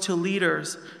exposed to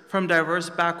leaders from diverse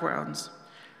backgrounds,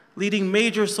 leading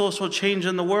major social change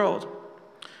in the world,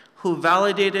 who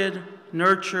validated,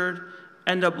 nurtured,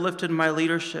 and uplifted my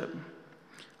leadership.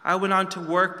 I went on to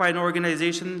work by an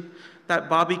organization that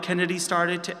Bobby Kennedy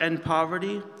started to end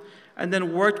poverty, and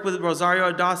then worked with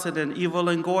Rosario Dawson and Eva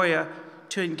Longoria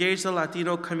to engage the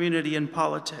Latino community in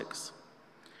politics.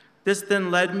 This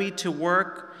then led me to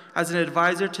work as an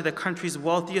advisor to the country's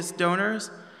wealthiest donors,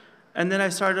 and then I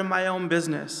started my own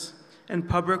business in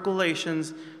public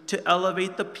relations to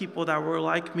elevate the people that were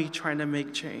like me trying to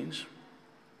make change.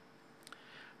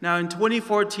 Now in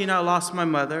 2014, I lost my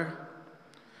mother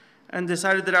and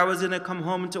decided that I was gonna come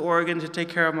home to Oregon to take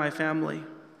care of my family.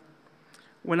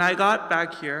 When I got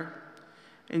back here,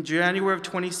 in January of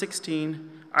 2016,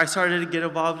 I started to get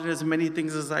involved in as many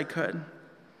things as I could.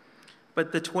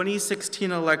 But the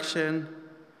 2016 election,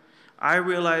 I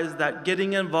realized that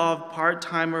getting involved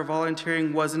part-time or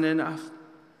volunteering wasn't enough.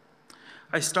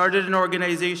 I started an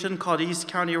organization called East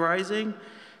County Rising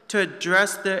to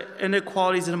address the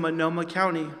inequalities in Monoma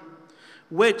County,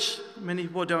 which, many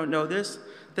people don't know this,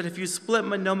 that if you split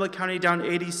Monoma County down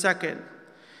 82nd,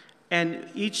 and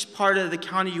each part of the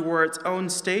county were its own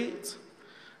state,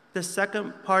 The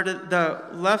second part of the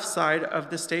left side of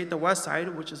the state, the west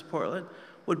side, which is Portland,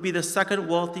 would be the second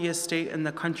wealthiest state in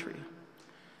the country.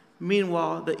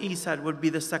 Meanwhile, the east side would be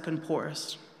the second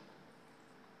poorest.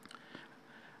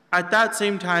 At that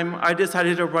same time, I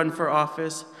decided to run for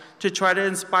office to try to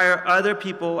inspire other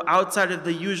people outside of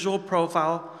the usual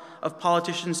profile of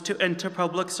politicians to enter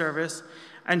public service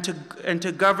and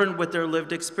to govern with their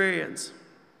lived experience.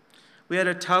 We had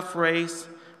a tough race,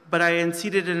 but I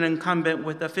unseated an incumbent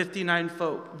with a 59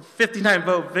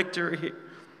 vote victory.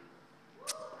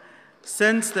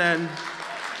 Since then,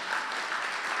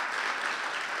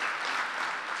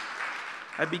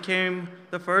 I became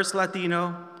the first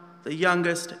Latino, the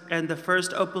youngest, and the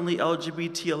first openly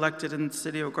LGBT elected in the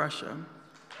city of Gresham.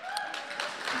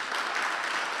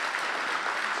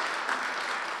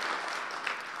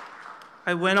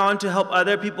 I went on to help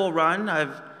other people run.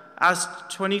 I've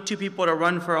asked 22 people to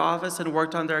run for office and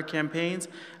worked on their campaigns,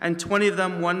 and 20 of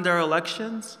them won their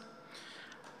elections.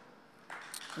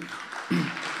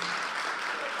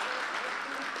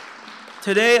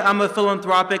 Today, I'm a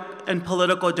philanthropic and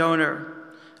political donor,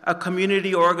 a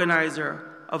community organizer,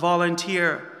 a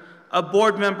volunteer, a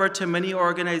board member to many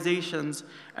organizations,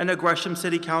 and a Gresham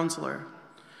City Councilor.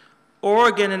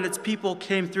 Oregon and its people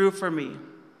came through for me,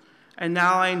 and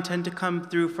now I intend to come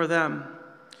through for them.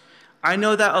 I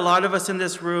know that a lot of us in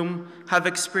this room have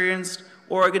experienced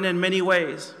Oregon in many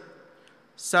ways,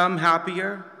 some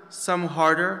happier, some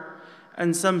harder,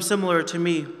 and some similar to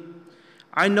me.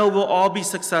 I know we'll all be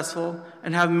successful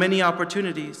and have many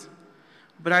opportunities,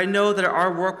 but I know that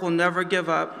our work will never give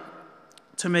up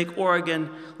to make Oregon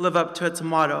live up to its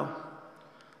motto,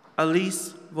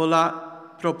 Alice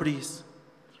volat propris.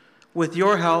 With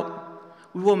your help,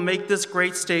 we will make this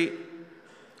great state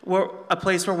a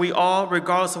place where we all,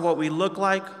 regardless of what we look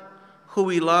like, who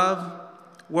we love,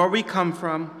 where we come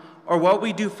from, or what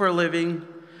we do for a living,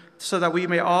 so that we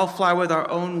may all fly with our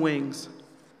own wings.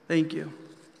 Thank you.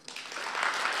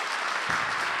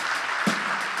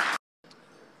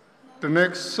 The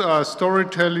next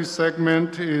storytelling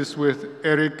segment is with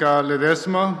Erica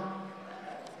Ledesma.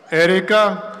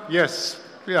 Erica, yes,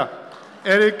 yeah.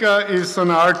 Erica is an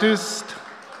artist,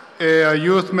 a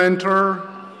youth mentor,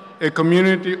 a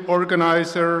community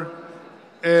organizer,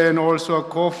 and also a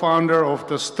co-founder of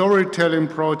the storytelling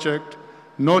project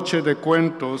Noche de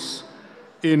Cuentos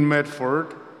in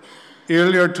Medford.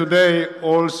 Earlier today,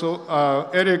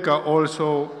 Erica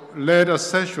also led a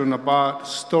session about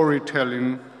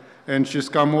storytelling, and she's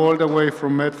come all the way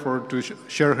from Medford to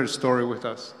share her story with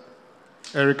us.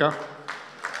 Erica.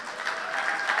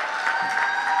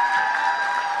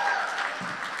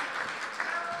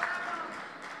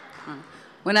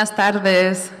 Buenas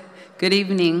tardes. Good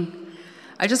evening.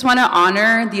 I just want to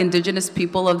honor the indigenous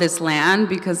people of this land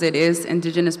because it is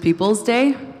Indigenous Peoples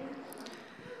Day.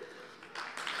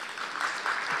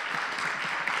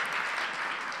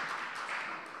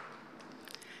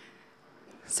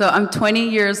 So I'm 20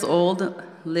 years old,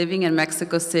 living in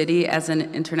Mexico City as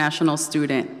an international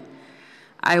student.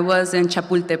 I was in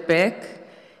Chapultepec,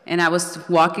 and I was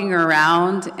walking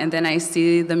around, and then I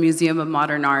see the Museum of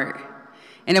Modern Art.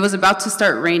 And it was about to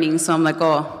start raining, so I'm like, oh,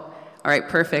 all right,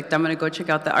 perfect. I'm gonna go check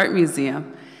out the art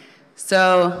museum.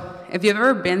 So if you've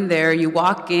ever been there, you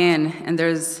walk in, and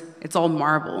it's all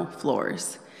marble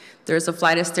floors. There's a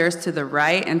flight of stairs to the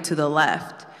right and to the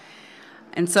left.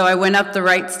 And so I went up the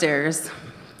right stairs,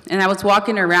 and I was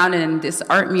walking around in this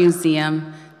art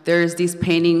museum. There's these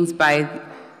paintings by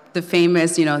the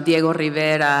famous, Diego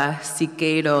Rivera,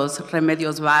 Siqueiros,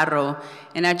 Remedios Barro,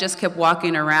 and I just kept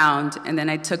walking around, and then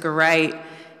I took a right,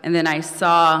 and then I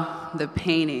saw the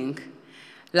painting,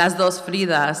 Las Dos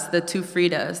Fridas, the two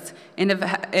Fridas. And if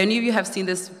any of you have seen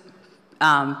this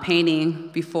painting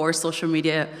before social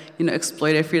media,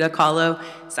 exploited Frida Kahlo,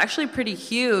 it's actually pretty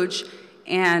huge,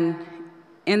 and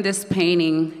in this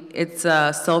painting, it's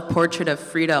a self-portrait of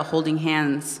Frida holding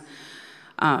hands.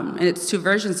 And it's two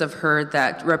versions of her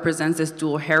that represents this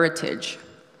dual heritage.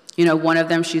 One of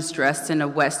them, she's dressed in a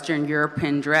Western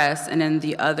European dress, and in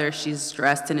the other, she's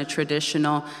dressed in a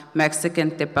traditional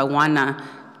Mexican tepahuana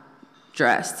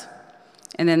dress.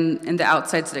 And then in the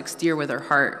outside's the exterior with her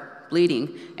heart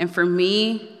bleeding. And for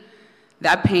me,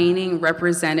 that painting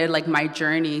represented like my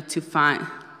journey to find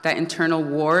that internal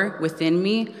war within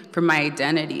me for my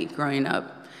identity growing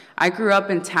up. I grew up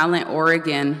in Talent,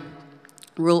 Oregon,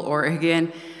 rural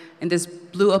Oregon, in this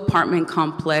blue apartment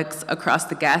complex across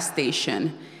the gas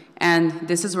station. And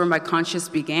this is where my conscience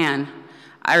began.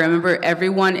 I remember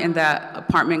everyone in that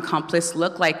apartment complex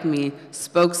looked like me,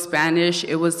 spoke Spanish.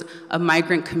 It was a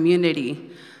migrant community.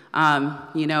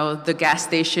 The gas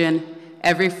station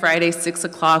every Friday, 6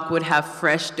 o'clock, would have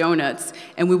fresh donuts,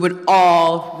 and we would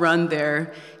all run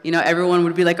there. You know, everyone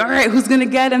would be like, all right, who's gonna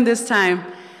get them this time?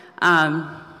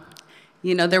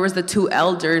 You know, there was the 2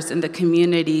 elders in the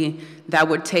community that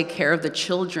would take care of the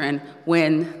children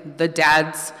when the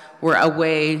dads were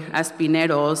away as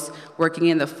pineros, working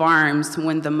in the farms,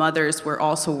 when the mothers were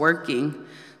also working.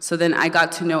 So then I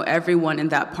got to know everyone in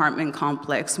that apartment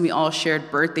complex. We all shared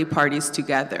birthday parties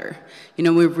together. You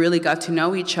know, we really got to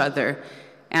know each other.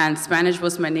 And Spanish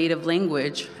was my native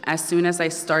language. As soon as I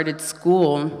started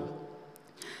school,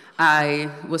 I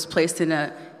was placed in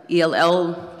an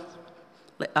ELL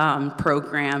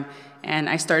program, and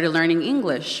I started learning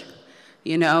English.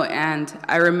 You know, and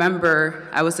I remember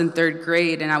I was in 3rd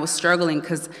grade and I was struggling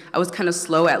because I was kind of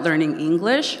slow at learning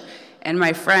English. And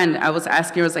my friend, I was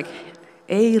asking her, I was like,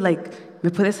 hey, like, ¿me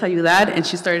puedes ayudar? And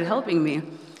she started helping me.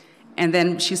 And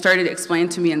then she started explaining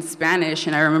to me in Spanish,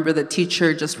 and I remember the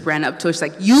teacher just ran up to us,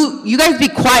 like, you guys be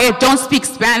quiet, don't speak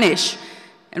Spanish.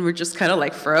 And we're just kind of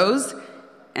like froze.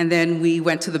 And then we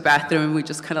went to the bathroom and we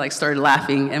just kind of like started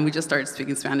laughing and we just started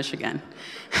speaking Spanish again.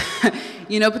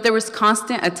 You know, but there was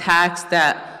constant attacks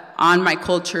that on my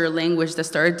culture, language, that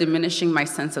started diminishing my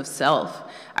sense of self.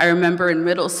 I remember in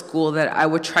middle school that I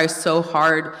would try so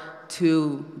hard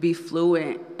to be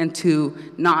fluent and to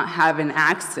not have an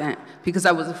accent because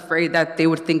I was afraid that they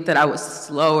would think that I was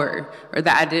slower or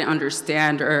that I didn't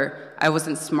understand or I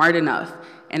wasn't smart enough.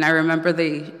 And I remember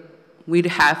we'd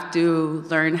have to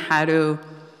learn how to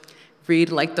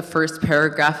read like the first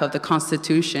paragraph of the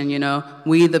Constitution, you know,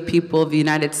 we the people of the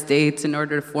United States in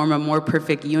order to form a more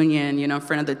perfect union, you know, in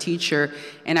front of the teacher.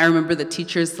 And I remember the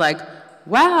teacher's like,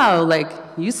 wow, like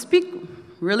you speak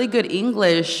really good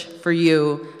English for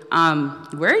you.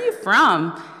 Where are you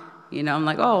from? You know, I'm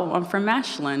like, oh, I'm from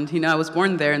Ashland. You know, I was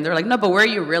born there. And they're like, no, but where are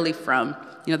you really from?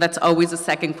 You know, that's always a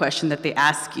second question that they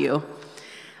ask you.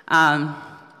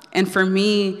 And for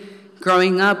me,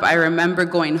 growing up, I remember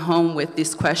going home with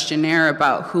this questionnaire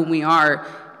about who we are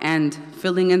and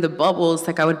filling in the bubbles.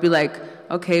 Like I would be like,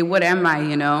 okay, what am I,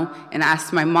 you know? And I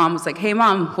asked my mom, I was like, hey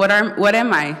mom, what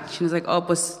am I? She was like, oh,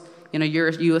 pues, you know, you're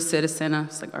a U.S. citizen. I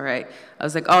was like, all right. I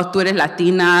was like, oh, tú eres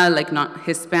Latina, like not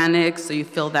Hispanic, so you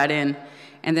fill that in.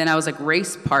 And then I was like,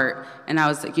 race part, and I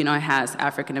was like, you know, it has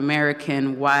African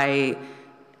American, white,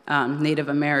 Native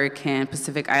American,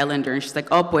 Pacific Islander, and she's like,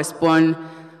 oh, pues pon,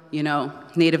 you know,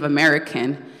 Native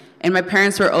American. And my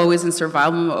parents were always in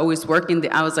survival, always working.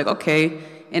 I was like, okay.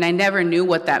 And I never knew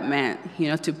what that meant, you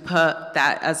know, to put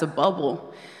that as a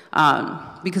bubble,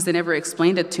 because they never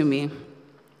explained it to me.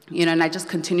 You know, and I just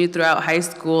continued throughout high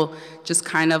school, just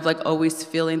kind of like always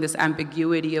feeling this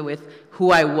ambiguity with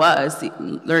who I was,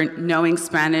 knowing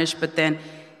Spanish, but then,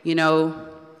 you know,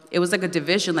 it was like a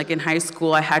division. Like in high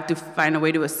school, I had to find a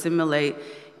way to assimilate.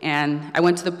 And I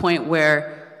went to the point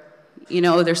where, you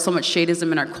know, there's so much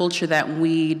shadeism in our culture that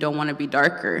we don't want to be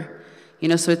darker. You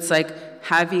know, so it's like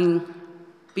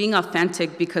being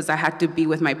authentic because I had to be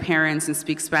with my parents and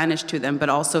speak Spanish to them, but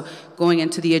also going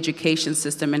into the education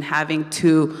system and having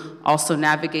to also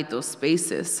navigate those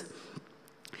spaces.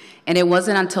 And it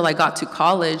wasn't until I got to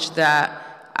college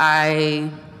that I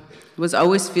was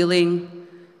always feeling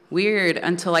weird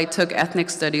until I took Ethnic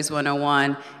Studies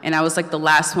 101, and I was like the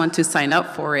last one to sign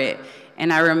up for it.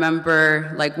 And I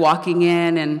remember like walking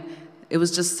in, and it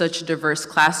was just such a diverse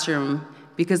classroom,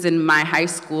 because in my high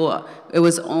school, it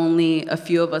was only a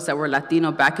few of us that were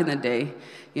Latino back in the day.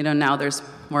 You know, now there's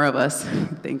more of us,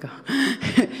 thank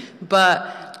God.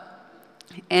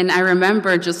 And I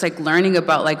remember just like learning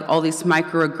about like all these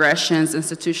microaggressions,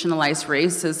 institutionalized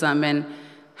racism, and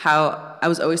how I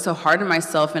was always so hard on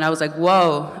myself. And I was like,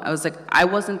 whoa, I was like, I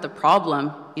wasn't the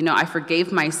problem. You know, I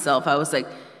forgave myself. I was like,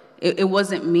 it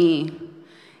wasn't me.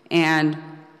 And,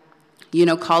 you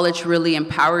know, college really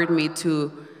empowered me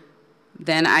to.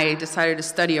 Then I decided to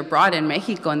study abroad in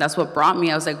Mexico, and that's what brought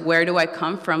me. I was like, where do I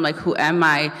come from? Like, who am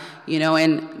I? You know,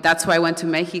 and that's why I went to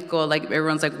Mexico. Like,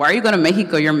 everyone's like, why are you going to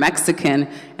Mexico? You're Mexican.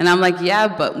 And I'm like, yeah,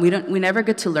 but we never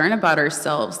get to learn about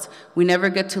ourselves. We never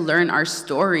get to learn our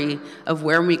story of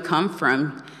where we come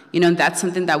from. You know, and that's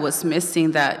something that was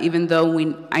missing, that even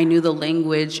though I knew the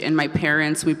language and my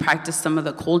parents, we practiced some of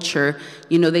the culture,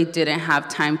 you know, they didn't have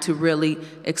time to really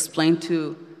explain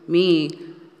to me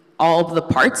all of the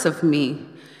parts of me.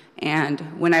 And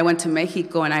when I went to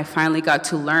Mexico and I finally got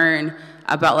to learn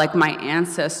about like my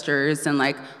ancestors and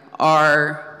like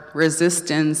our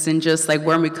resistance and just like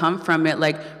where we come from, it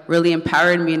like really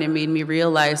empowered me, and it made me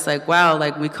realize like, wow,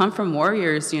 like we come from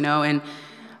warriors, you know. And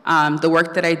the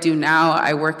work that I do now,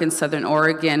 I work in Southern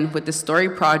Oregon with the Story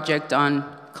Project on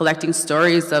collecting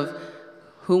stories of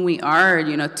who we are,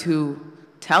 you know, to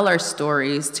tell our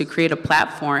stories, to create a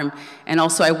platform. And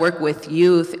also I work with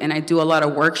youth, and I do a lot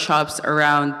of workshops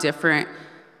around different,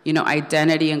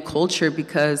 identity and culture,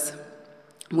 because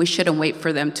we shouldn't wait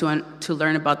for them to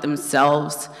learn about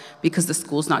themselves because the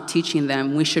school's not teaching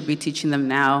them. We should be teaching them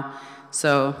now.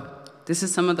 So this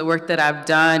is some of the work that I've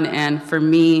done, and for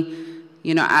me,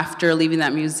 after leaving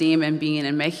that museum and being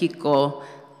in Mexico,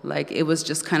 it was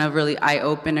just kind of really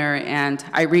eye-opener, and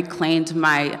I reclaimed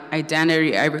my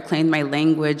identity, I reclaimed my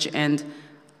language, and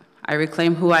I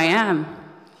reclaimed who I am.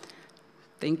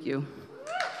 Thank you.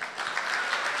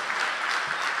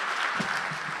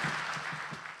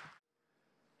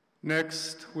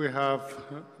 Next, we have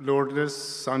Lourdes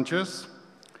Sanchez.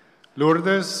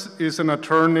 Lourdes is an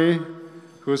attorney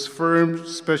whose firm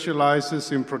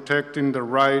specializes in protecting the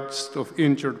rights of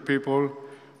injured people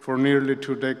for nearly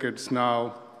 2 decades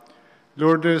now.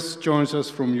 Lourdes joins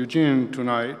us from Eugene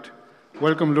tonight.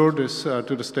 Welcome, Lourdes,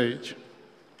 to the stage.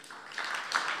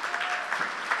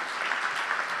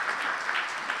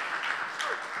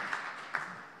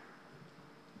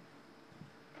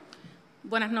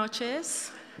 Buenas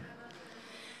noches.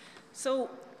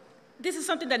 So this is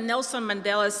something that Nelson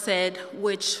Mandela said,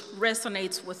 which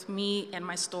resonates with me and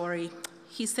my story.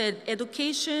 He said,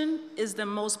 education is the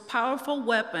most powerful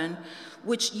weapon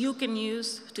which you can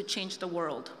use to change the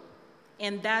world.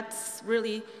 And that's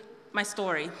really my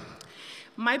story.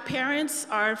 My parents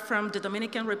are from the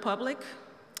Dominican Republic.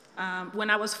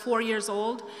 When I was 4 years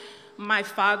old, my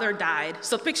father died.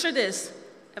 So picture this,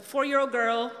 a 4-year-old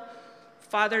girl,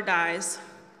 father dies.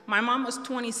 My mom was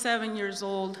 27 years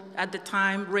old at the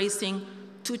time, raising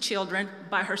 2 children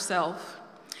by herself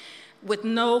with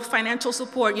no financial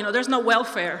support. There's no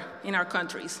welfare in our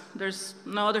countries. There's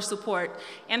no other support.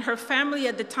 And her family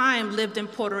at the time lived in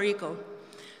Puerto Rico.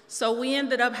 So we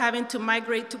ended up having to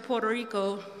migrate to Puerto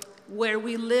Rico, where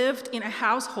we lived in a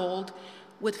household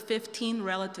with 15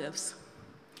 relatives.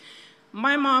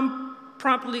 My mom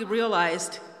promptly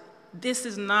realized this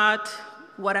is not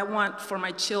what I want for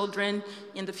my children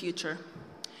in the future.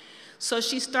 So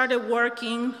she started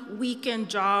working weekend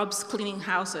jobs cleaning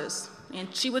houses.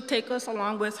 And she would take us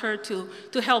along with her to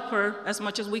help her as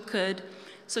much as we could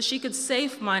so she could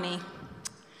save money.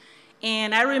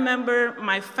 And I remember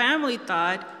my family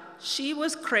thought she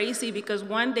was crazy because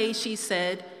one day she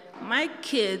said, my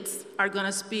kids are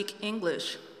gonna speak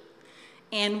English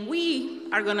and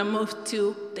we are gonna move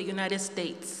to the United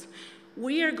States.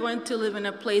 We are going to live in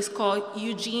a place called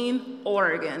Eugene,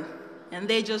 Oregon. And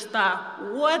they just thought,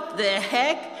 what the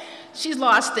heck? She's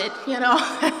lost it,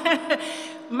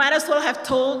 Might as well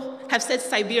have said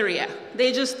Siberia.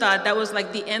 They just thought that was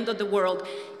like the end of the world.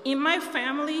 In my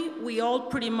family, we all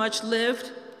pretty much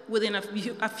lived within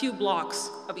a few blocks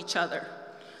of each other.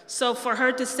 So for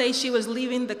her to say she was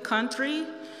leaving the country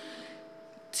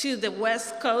to the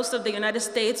west coast of the United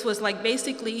States was like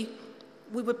basically,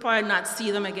 we would probably not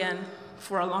see them again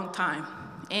for a long time.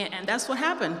 And that's what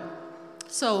happened.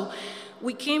 So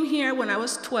we came here when I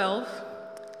was 12,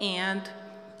 and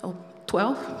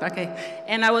 12? Okay.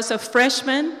 And I was a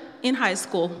freshman in high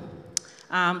school.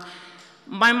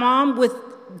 My mom, with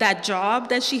that job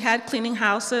that she had cleaning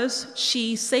houses,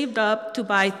 she saved up to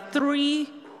buy 3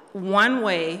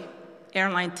 one-way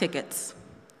airline tickets,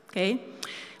 okay?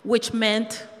 Which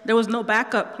meant there was no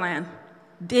backup plan.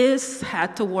 This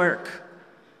had to work,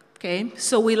 okay?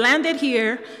 So we landed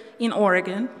here in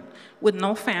Oregon with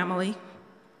no family.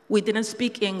 We didn't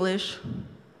speak English.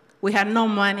 We had no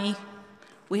money.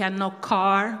 We had no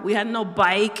car. We had no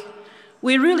bike.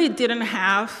 We really didn't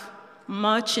have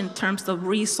much in terms of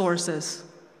resources,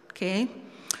 okay?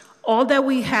 All that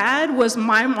we had was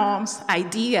my mom's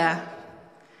idea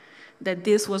that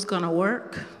this was gonna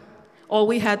work. All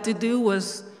we had to do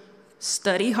was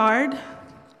study hard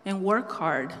and work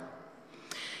hard.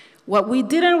 What we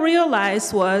didn't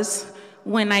realize was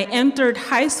when I entered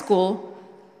high school,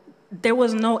 there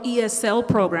was no ESL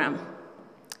program.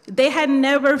 They had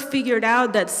never figured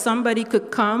out that somebody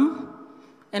could come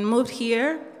and move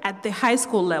here at the high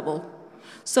school level.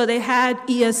 So they had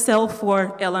ESL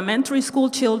for elementary school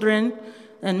children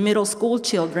and middle school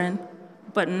children,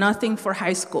 but nothing for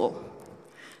high school.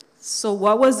 So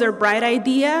what was their bright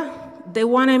idea? They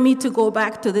wanted me to go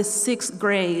back to the 6th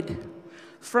grade,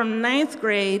 from 9th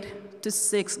grade to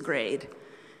 6th grade.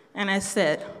 And I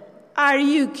said, are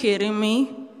you kidding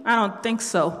me? I don't think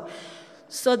so.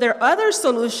 So their other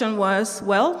solution was,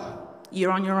 well,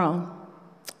 you're on your own.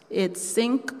 It's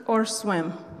sink or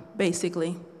swim,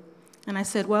 basically. And I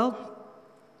said, well,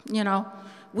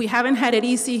 we haven't had it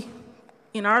easy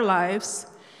in our lives.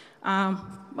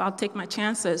 I'll take my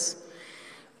chances.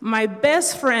 My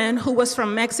best friend, who was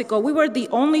from Mexico, we were the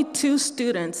only 2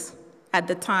 students at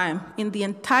the time in the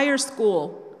entire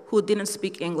school who didn't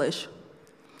speak English.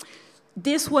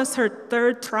 This was her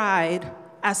third try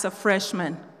as a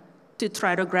freshman to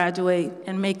try to graduate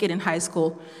and make it in high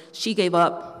school. She gave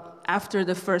up after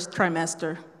the first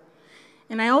trimester.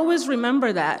 And I always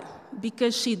remember that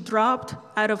because she dropped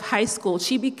out of high school.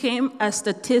 She became a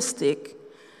statistic,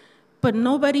 but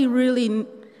nobody really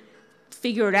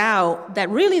figured out that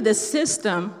really the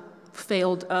system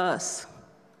failed us.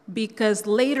 Because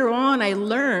later on I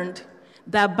learned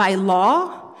that by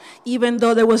law, even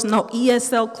though there was no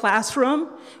ESL classroom,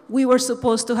 we were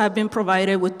supposed to have been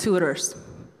provided with tutors.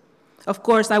 Of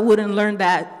course, I wouldn't learn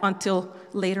that until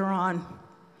later on.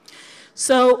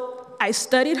 So I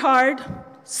studied hard.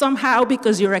 Somehow,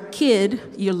 because you're a kid,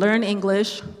 you learn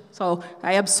English. So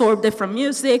I absorbed it from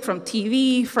music, from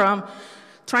TV, from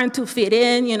trying to fit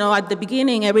in. You know, at the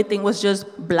beginning, everything was just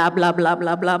blah, blah, blah,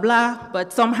 blah, blah, blah.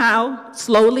 But somehow,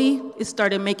 slowly, it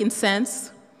started making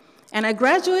sense. And I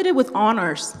graduated with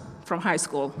honors from high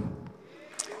school.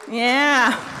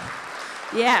 Yeah.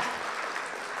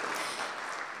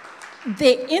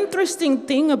 The interesting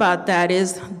thing about that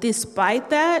is, despite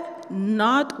that,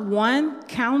 not one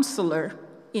counselor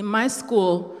in my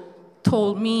school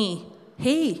told me,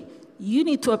 hey, you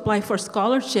need to apply for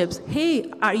scholarships.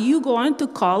 Hey, are you going to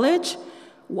college?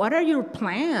 What are your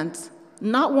plans?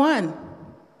 Not one,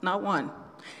 not one.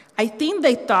 I think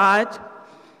they thought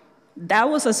that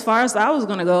was as far as I was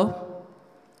gonna go.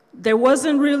 There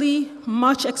wasn't really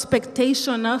much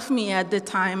expectation of me at the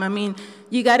time. I mean,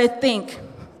 you gotta think,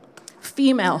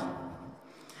 female,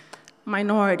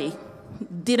 minority,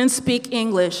 didn't speak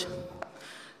English,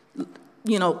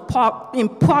 you know, in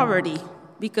poverty,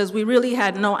 because we really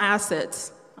had no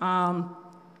assets.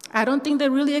 I don't think they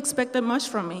really expected much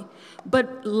from me.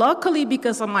 But luckily,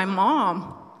 because of my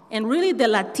mom, and really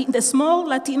the small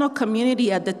Latino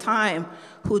community at the time,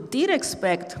 who did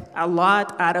expect a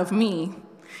lot out of me,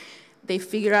 they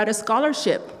figured out a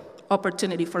scholarship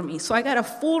opportunity for me. So I got a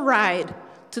full ride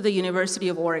to the University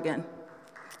of Oregon,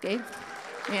 okay?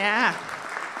 Yeah.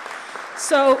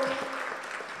 So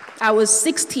I was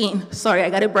 16, sorry, I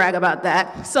gotta brag about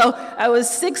that. So I was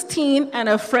 16 and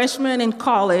a freshman in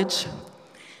college.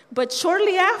 But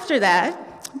shortly after that,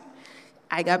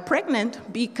 I got pregnant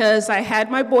because I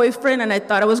had my boyfriend and I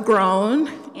thought I was grown,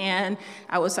 and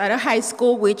I was out of high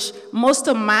school, which most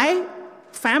of my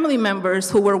family members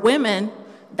who were women,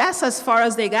 that's as far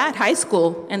as they got, high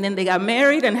school, and then they got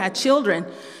married and had children.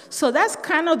 So that's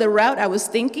kind of the route I was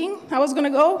thinking I was gonna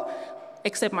go,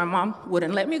 except my mom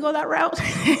wouldn't let me go that route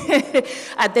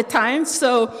at the time.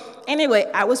 So anyway,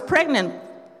 I was pregnant.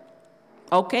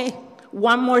 Okay,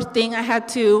 one more thing I had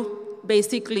to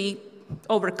basically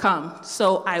overcome.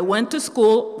 So I went to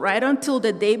school right until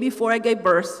the day before I gave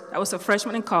birth. I was a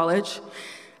freshman in college.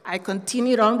 I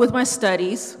continued on with my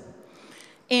studies.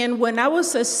 And when I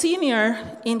was a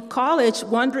senior in college,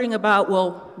 wondering about,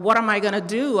 well, what am I gonna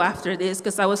do after this?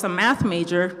 Because I was a math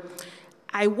major.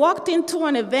 I walked into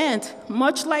an event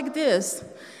much like this,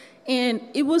 and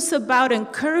it was about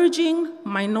encouraging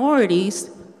minorities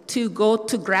to go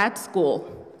to grad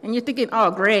school. And you're thinking,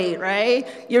 oh, great, right?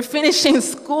 You're finishing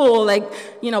school, like,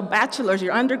 you know, bachelor's,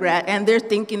 your undergrad, and they're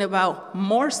thinking about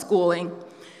more schooling.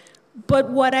 But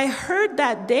what I heard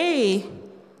that day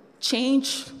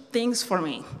changed things for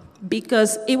me,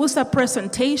 because it was a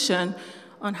presentation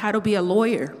on how to be a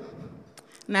lawyer.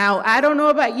 Now, I don't know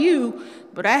about you,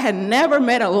 but I had never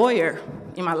met a lawyer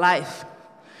in my life.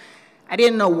 I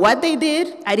didn't know what they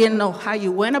did. I didn't know how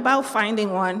you went about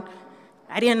finding one.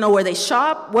 I didn't know where they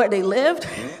shopped, where they lived,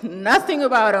 nothing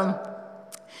about them.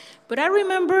 But I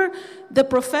remember the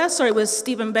professor, it was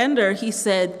Stephen Bender, he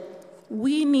said,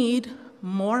 we need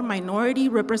more minority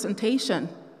representation,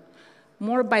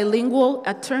 more bilingual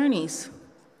attorneys.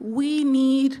 We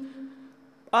need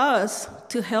us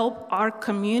to help our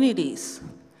communities.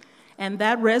 And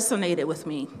that resonated with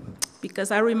me,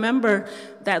 because I remember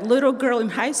that little girl in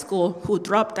high school who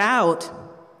dropped out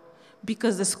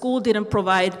because the school didn't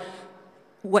provide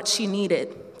what she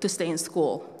needed to stay in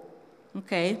school,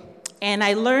 okay? And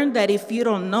I learned that if you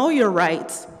don't know your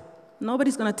rights,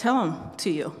 nobody's gonna tell them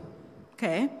to you,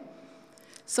 okay?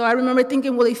 So I remember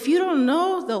thinking, well, if you don't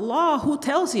know the law, who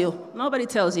tells you? Nobody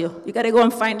tells you. You gotta go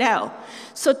and find out.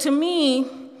 So to me,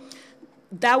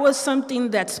 that was something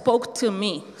that spoke to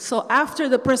me. So after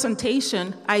the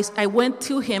presentation, I went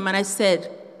to him and I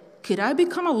said, could I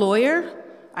become a lawyer?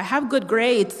 I have good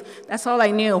grades. That's all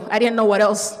I knew. I didn't know what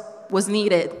else was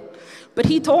needed. But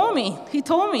he told me,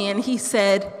 and he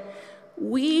said,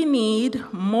 we need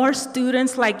more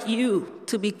students like you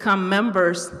to become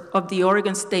members of the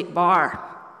Oregon State Bar.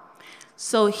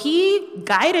 So he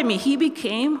guided me. He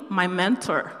became my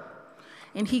mentor.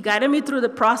 And he guided me through the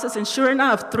process. And sure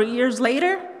enough, 3 years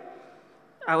later,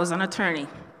 I was an attorney.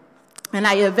 And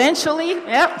I eventually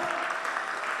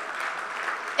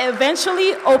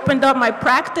opened up my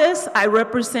practice. I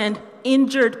represent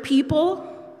injured people.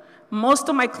 Most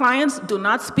of my clients do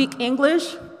not speak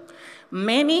English.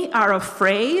 Many are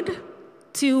afraid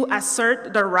to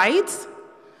assert their rights.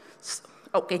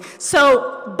 Okay,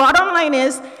 so bottom line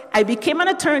is, I became an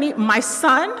attorney. My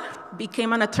son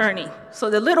became an attorney. So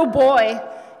the little boy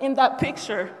in that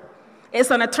picture is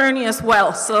an attorney as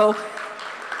well. So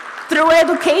through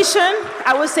education,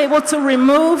 I was able to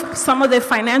remove some of the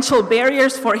financial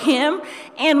barriers for him,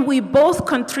 and we both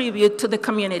contribute to the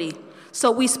community.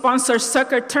 So we sponsor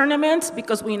soccer tournaments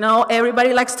because we know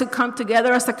everybody likes to come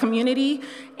together as a community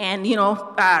and,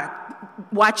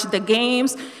 watch the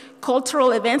games.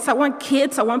 Cultural events. I want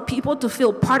people to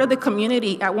feel part of the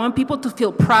community. I want people to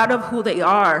feel proud of who they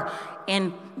are.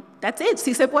 And that's it.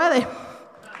 Sí se puede.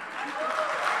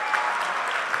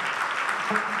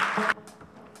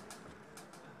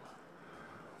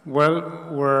 Well,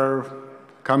 we're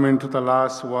coming to the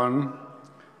last one.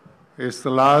 It's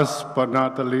the last but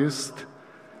not the least.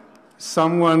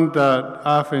 Someone that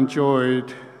I've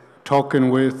enjoyed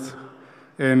talking with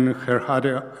in her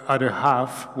other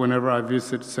half whenever I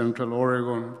visit Central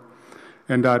Oregon,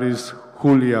 and that is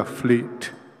Julia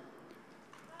Fleet.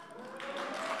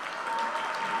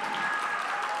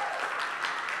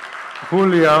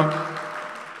 Julia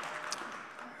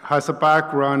has a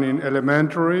background in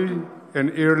elementary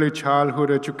and early childhood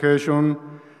education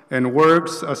and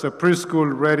works as a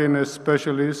preschool readiness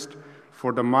specialist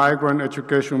for the migrant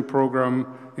education program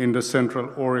in the Central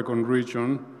Oregon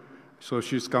region. So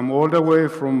she's come all the way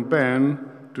from Bend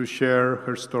to share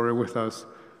her story with us.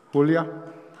 Julia?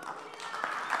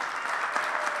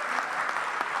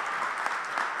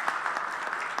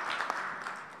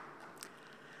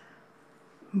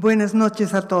 Buenas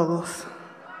noches a todos.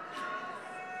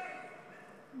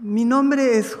 Mi nombre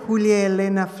es Julia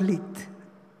Elena Fleet.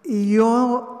 Y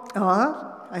yo,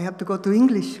 I have to go to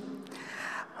English.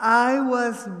 I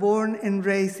was born and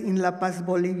raised in La Paz,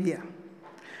 Bolivia.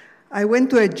 I went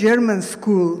to a German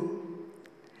school,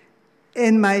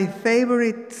 and my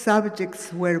favorite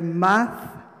subjects were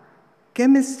math,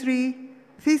 chemistry,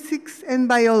 physics, and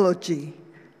biology.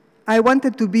 I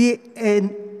wanted to be a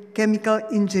chemical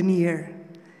engineer,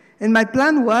 and my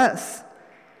plan was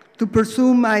to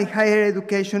pursue my higher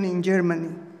education in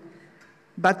Germany.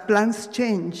 But plans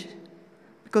changed,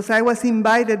 because I was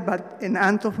invited by an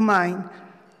aunt of mine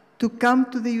to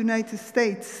come to the United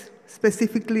States,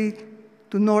 specifically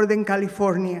to Northern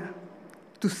California,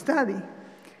 to study.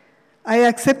 I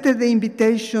accepted the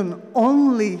invitation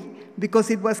only because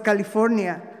it was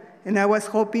California, and I was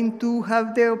hoping to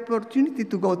have the opportunity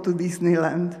to go to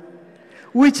Disneyland,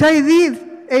 which I did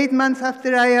 8 months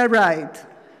after I arrived.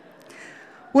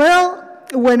 Well,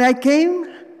 when I came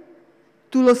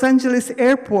to Los Angeles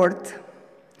Airport,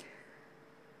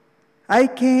 I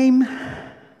came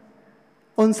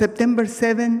on September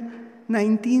 7,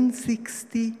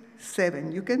 1967.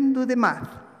 You can do the math.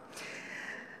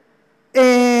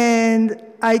 And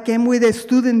I came with a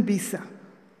student visa.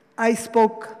 I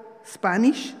spoke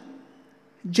Spanish,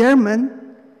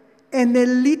 German, and a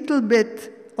little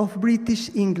bit of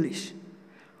British English,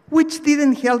 which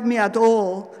didn't help me at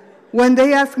all when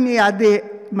they asked me at the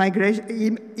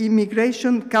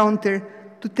immigration counter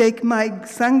to take my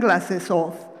sunglasses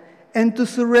off and to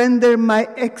surrender my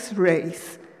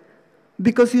x-rays.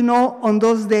 Because, on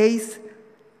those days,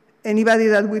 anybody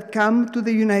that would come to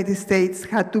the United States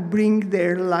had to bring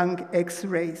their lung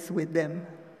x-rays with them.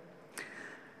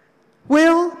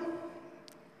 Well,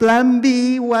 plan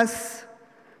B was,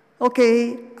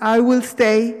 okay, I will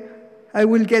stay. I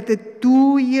will get a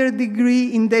 2-year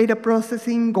degree in data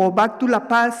processing, go back to La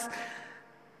Paz,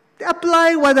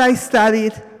 apply what I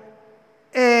studied,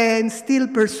 and still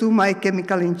pursue my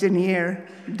chemical engineer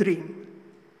dream.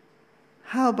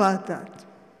 How about that?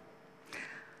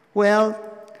 Well,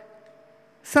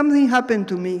 something happened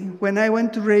to me when I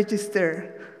went to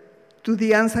register to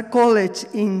the ANSA College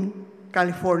in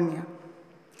California.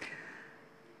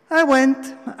 I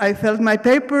went, I filled my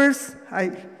papers,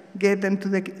 I gave them to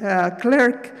the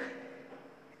clerk,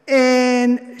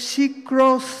 and she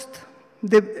crossed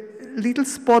the little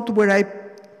spot where I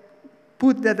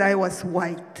put that I was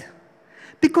white.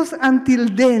 Because until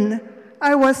then,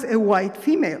 I was a white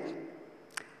female.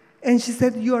 And she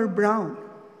said, "You are brown."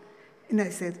 And I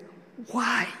said,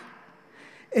 "Why?"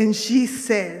 And she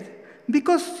said,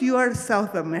 "Because you are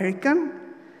South American,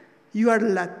 you are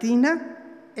Latina,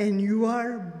 and you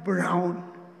are brown."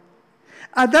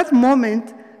 At that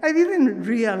moment, I didn't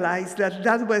realize that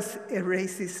that was a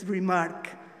racist remark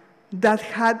that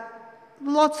had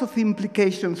lots of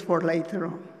implications for later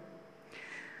on.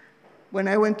 When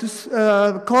I went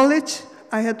to college,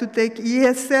 I had to take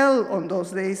ESL on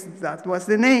those days, that was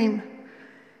the name.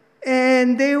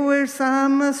 And there were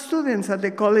some students at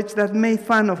the college that made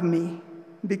fun of me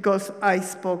because I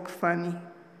spoke funny.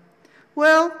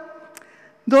 Well,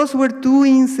 those were two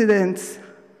incidents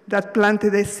that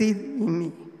planted a seed in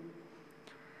me.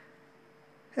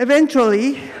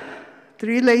 Eventually,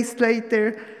 3 days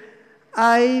later,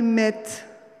 I met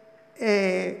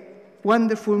a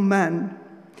wonderful man.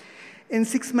 And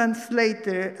 6 months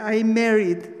later, I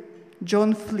married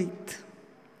John Fleet.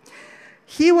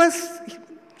 He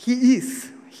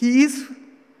is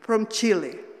from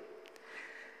Chile.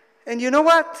 And you know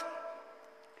what?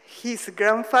 His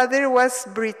grandfather was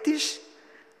British,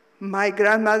 my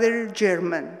grandmother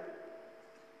German.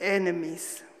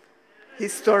 Enemies,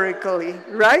 historically,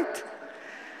 right?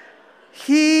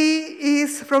 He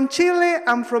is from Chile,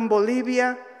 I'm from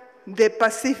Bolivia, the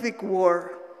Pacific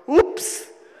War. Oops,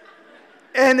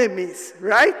 enemies,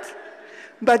 right?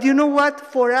 But you know what?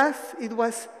 For us, it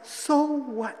was so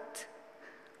what?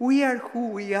 We are who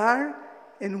we are,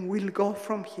 and we'll go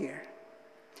from here.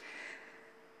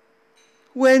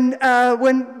 When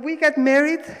we got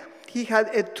married, he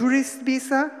had a tourist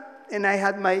visa, and I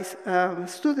had my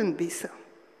student visa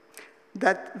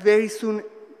that very soon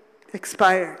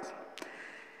expired.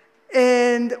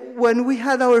 And when we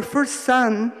had our first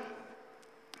son,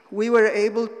 we were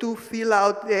able to fill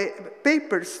out the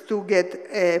papers to get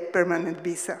a permanent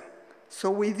visa.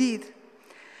 So we did.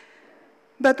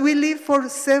 But we lived for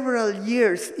several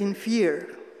years in fear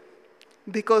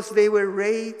because they were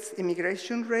raids,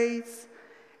 immigration raids,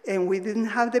 and we didn't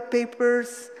have the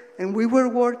papers, and we were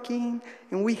working,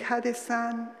 and we had a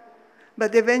son.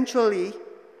 But eventually,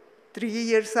 3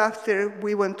 years after,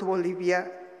 we went to Bolivia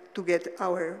to get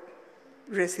our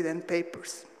resident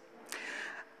papers.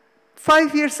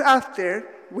 5 years after,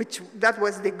 that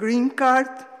was the green card,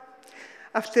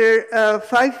 after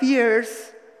 5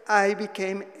 years, I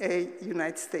became a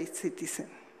United States citizen.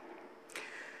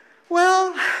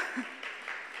 Well,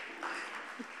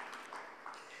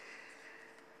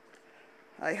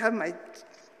 I have my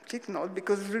cheat note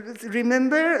because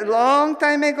remember, a long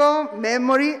time ago,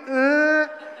 memory,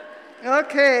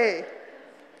 okay.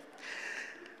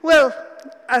 Well,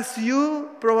 as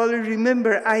you probably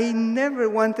remember, I never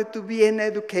wanted to be an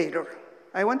educator.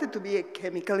 I wanted to be a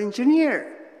chemical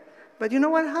engineer. But you know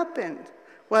what happened?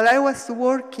 While I was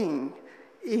working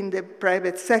in the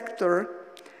private sector,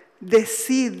 the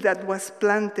seed that was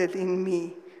planted in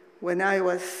me when I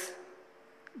was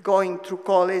going through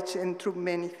college and through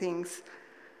many things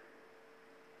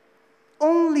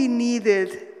only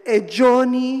needed a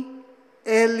Johnny,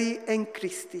 Ellie, and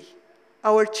Christy,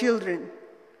 our children.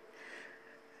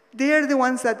 They are the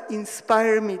ones that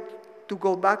inspire me to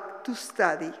go back to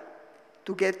study,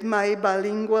 to get my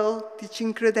bilingual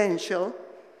teaching credential,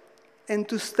 and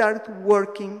to start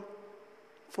working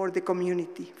for the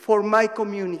community, for my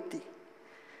community.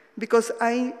 Because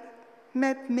I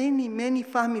met many, many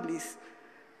families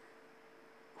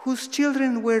whose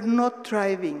children were not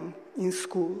thriving in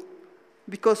school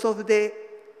because of the,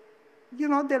 the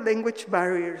language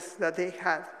barriers that they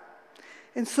had.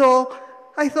 And so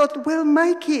I thought, well,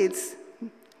 my kids,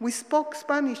 we spoke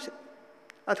Spanish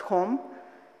at home.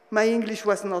 My English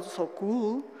was not so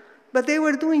cool, but they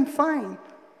were doing fine.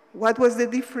 What was the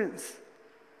difference?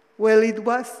 Well, it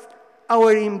was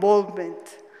our involvement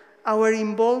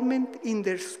in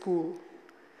their school.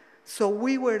 So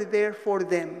we were there for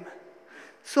them.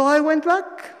 So I went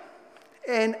back,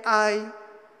 and I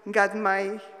got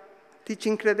my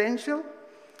teaching credential.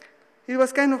 It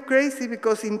was kind of crazy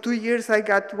because in 2 years I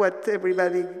got what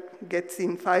everybody gets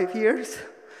in 5 years.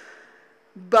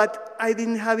 But I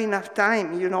didn't have enough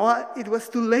time, it was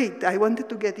too late. I wanted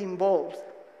to get involved.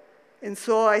 And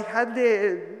so I had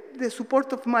the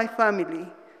support of my family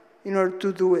in order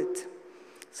to do it.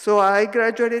 So I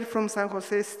graduated from San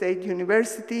Jose State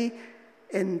University,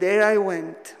 and there I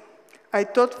went. I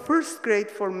taught first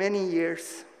grade for many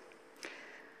years.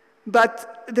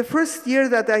 But the first year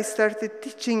that I started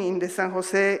teaching in the San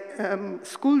Jose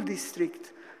school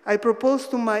district, I proposed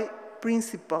to my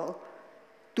principal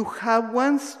to have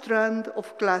one strand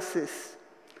of classes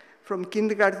from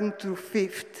kindergarten to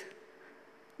 5th,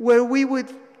 where we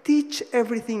would teach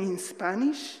everything in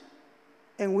Spanish,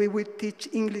 and we would teach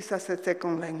English as a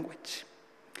second language.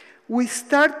 We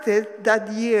started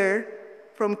that year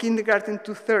from kindergarten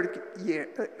to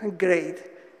 3rd grade.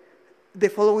 The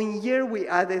following year, we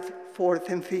added 4th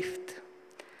and 5th.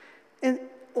 And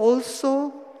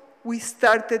also, we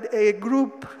started a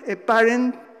group, a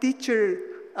parent-teacher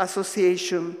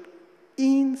association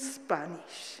in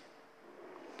Spanish,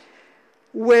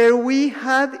 where we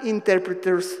had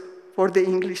interpreters for the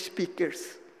English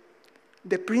speakers.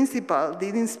 The principal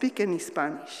didn't speak any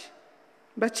Spanish,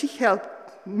 but she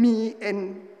helped me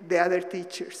and the other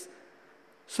teachers.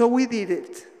 So we did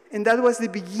it, and that was the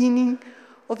beginning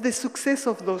of the success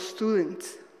of those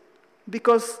students,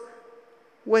 because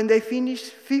when they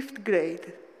finished 5th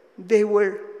grade, they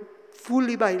were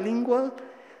fully bilingual,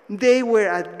 they were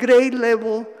at grade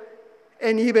level,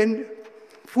 and even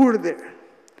further.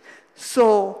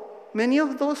 So many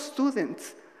of those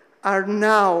students are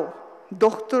now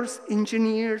doctors,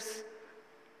 engineers,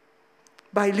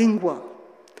 bilingual.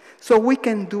 So we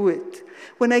can do it.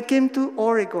 When I came to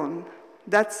Oregon,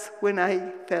 that's when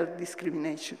I felt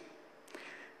discrimination.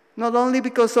 Not only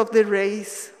because of the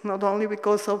race, not only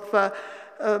because of, but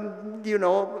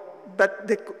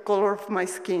the color of my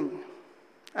skin.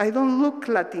 I don't look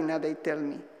Latina, they tell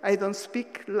me. I don't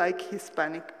speak like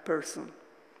Hispanic person.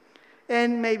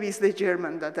 And maybe it's the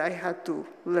German that I had to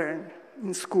learn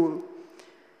in school.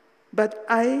 But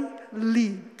I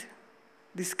lived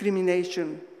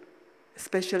discrimination,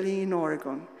 especially in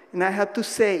Oregon. And I have to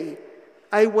say,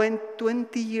 I went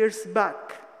 20 years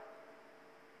back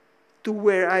to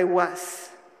where I was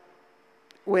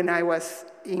when I was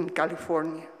in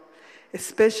California,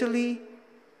 especially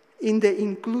in the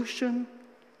inclusion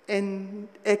and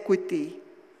equity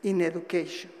in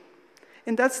education.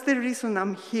 And that's the reason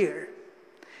I'm here.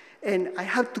 And I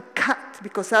have to cut,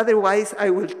 because otherwise I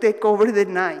will take over the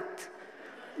night.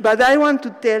 But I want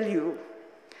to tell you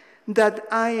that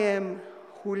I am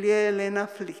Julia Elena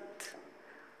Fleet.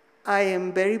 I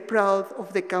am very proud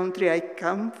of the country I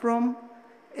come from,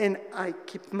 and I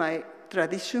keep my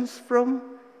traditions from,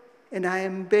 and I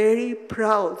am very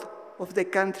proud of the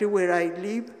country where I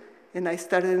live, and I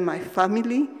started my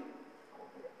family,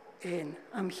 and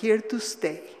I'm here to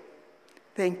stay.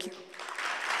 Thank you.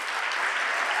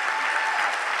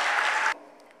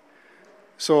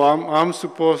 So I'm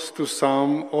supposed to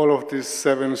sum all of these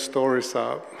 7 stories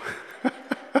up.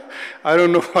 I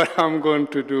don't know what I'm going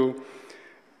to do.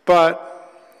 But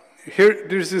here,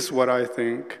 this is what I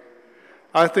think.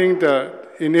 I think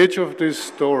that in each of these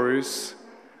stories,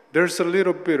 there's a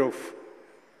little bit of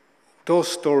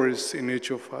those stories in each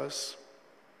of us.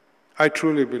 I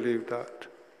truly believe that.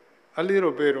 A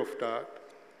little bit of that.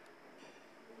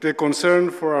 The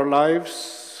concern for our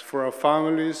lives, for our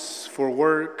families, for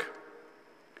work,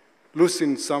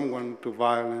 losing someone to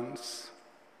violence,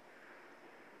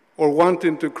 or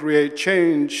wanting to create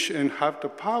change and have the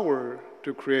power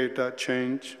to create that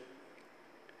change,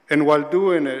 and while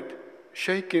doing it,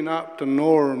 shaking up the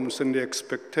norms and the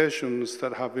expectations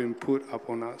that have been put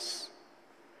upon us,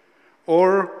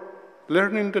 or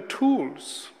learning the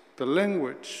tools, the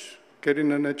language,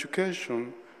 getting an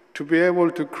education to be able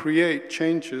to create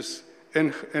changes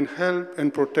and help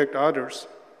and protect others,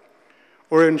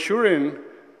 or ensuring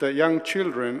that young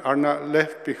children are not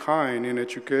left behind in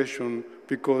education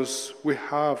because we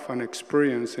have an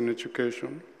experience in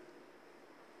education.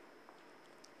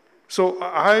 So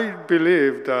I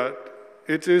believe that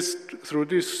it is through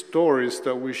these stories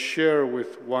that we share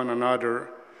with one another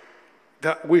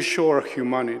that we show our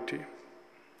humanity,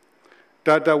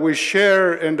 that we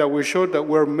share and that we show that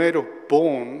we're made of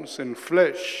bones and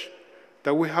flesh,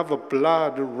 that we have a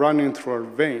blood running through our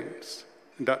veins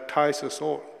that ties us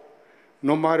all.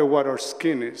 No matter what our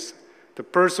skin is, the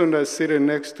person that's sitting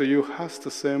next to you has the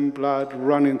same blood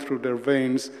running through their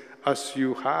veins as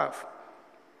you have.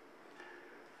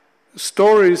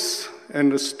 Stories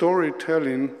and the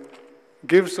storytelling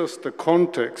gives us the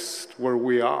context where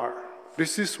we are.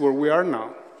 This is where we are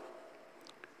now.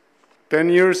 10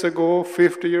 years ago,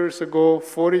 50 years ago,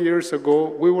 40 years ago,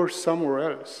 we were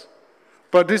somewhere else.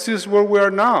 But this is where we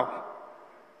are now.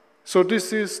 So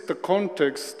this is the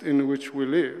context in which we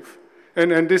live.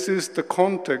 And this is the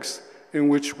context in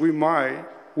which we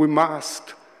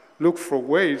must look for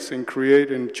ways in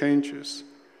creating changes.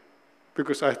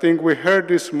 Because I think we heard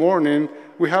this morning,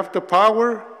 we have the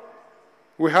power,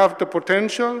 we have the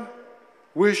potential,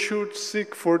 we should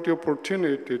seek for the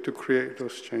opportunity to create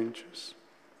those changes.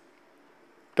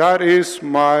 That is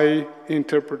my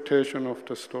interpretation of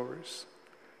the stories.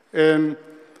 And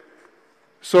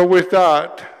so with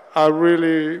that,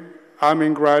 I'm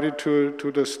in gratitude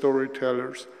to the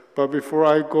storytellers. But before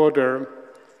I go there,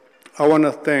 I want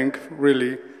to thank,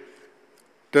 really,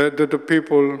 the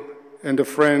people and the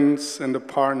friends and the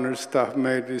partners that have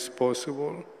made this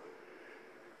possible.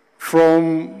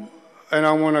 And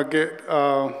I want to get,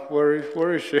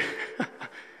 where is she?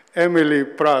 Emily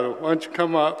Prado. Why don't you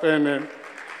come up and then...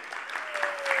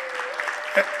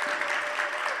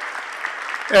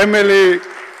 Emily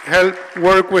helped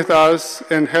work with us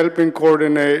and helping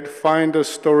coordinate, find the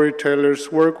storytellers,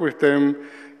 work with them,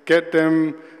 get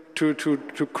them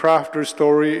to craft their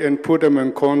story and put them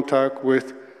in contact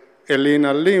with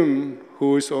Elena Lim,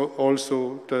 who is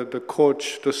also the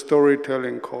coach, the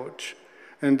storytelling coach.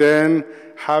 And then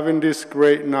having this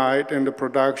great night in the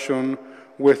production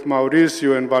with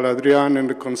Mauricio and Valadrian and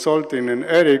the consulting, and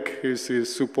Eric is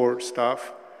his support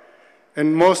staff.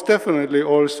 And most definitely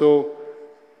also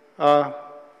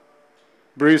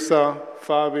Brisa,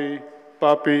 Fabi,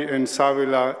 Papi, and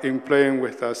Savila in playing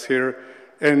with us here.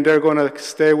 And they're gonna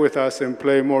stay with us and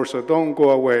play more, so don't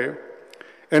go away.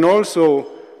 And also,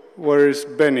 where is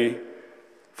Benny?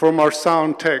 From our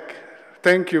sound tech.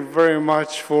 Thank you very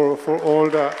much for all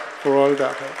that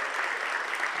help.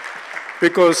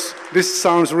 Because this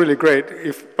sounds really great,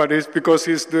 but it's because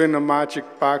he's doing the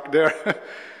magic back there.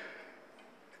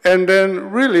 And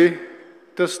then really,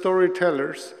 the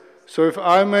storytellers. So if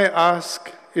I may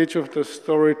ask each of the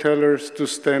storytellers to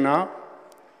stand up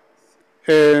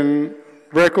and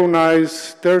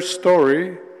recognize their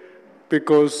story,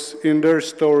 because in their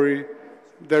story,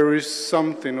 there is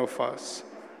something of us.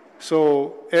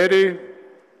 So Eddie,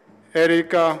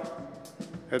 Erika,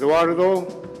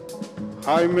 Eduardo,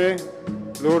 Jaime,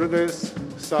 Lourdes,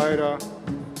 Zaira,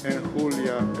 and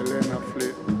Julia Elena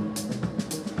Fleet.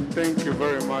 Thank you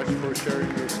very much for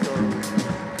sharing your story.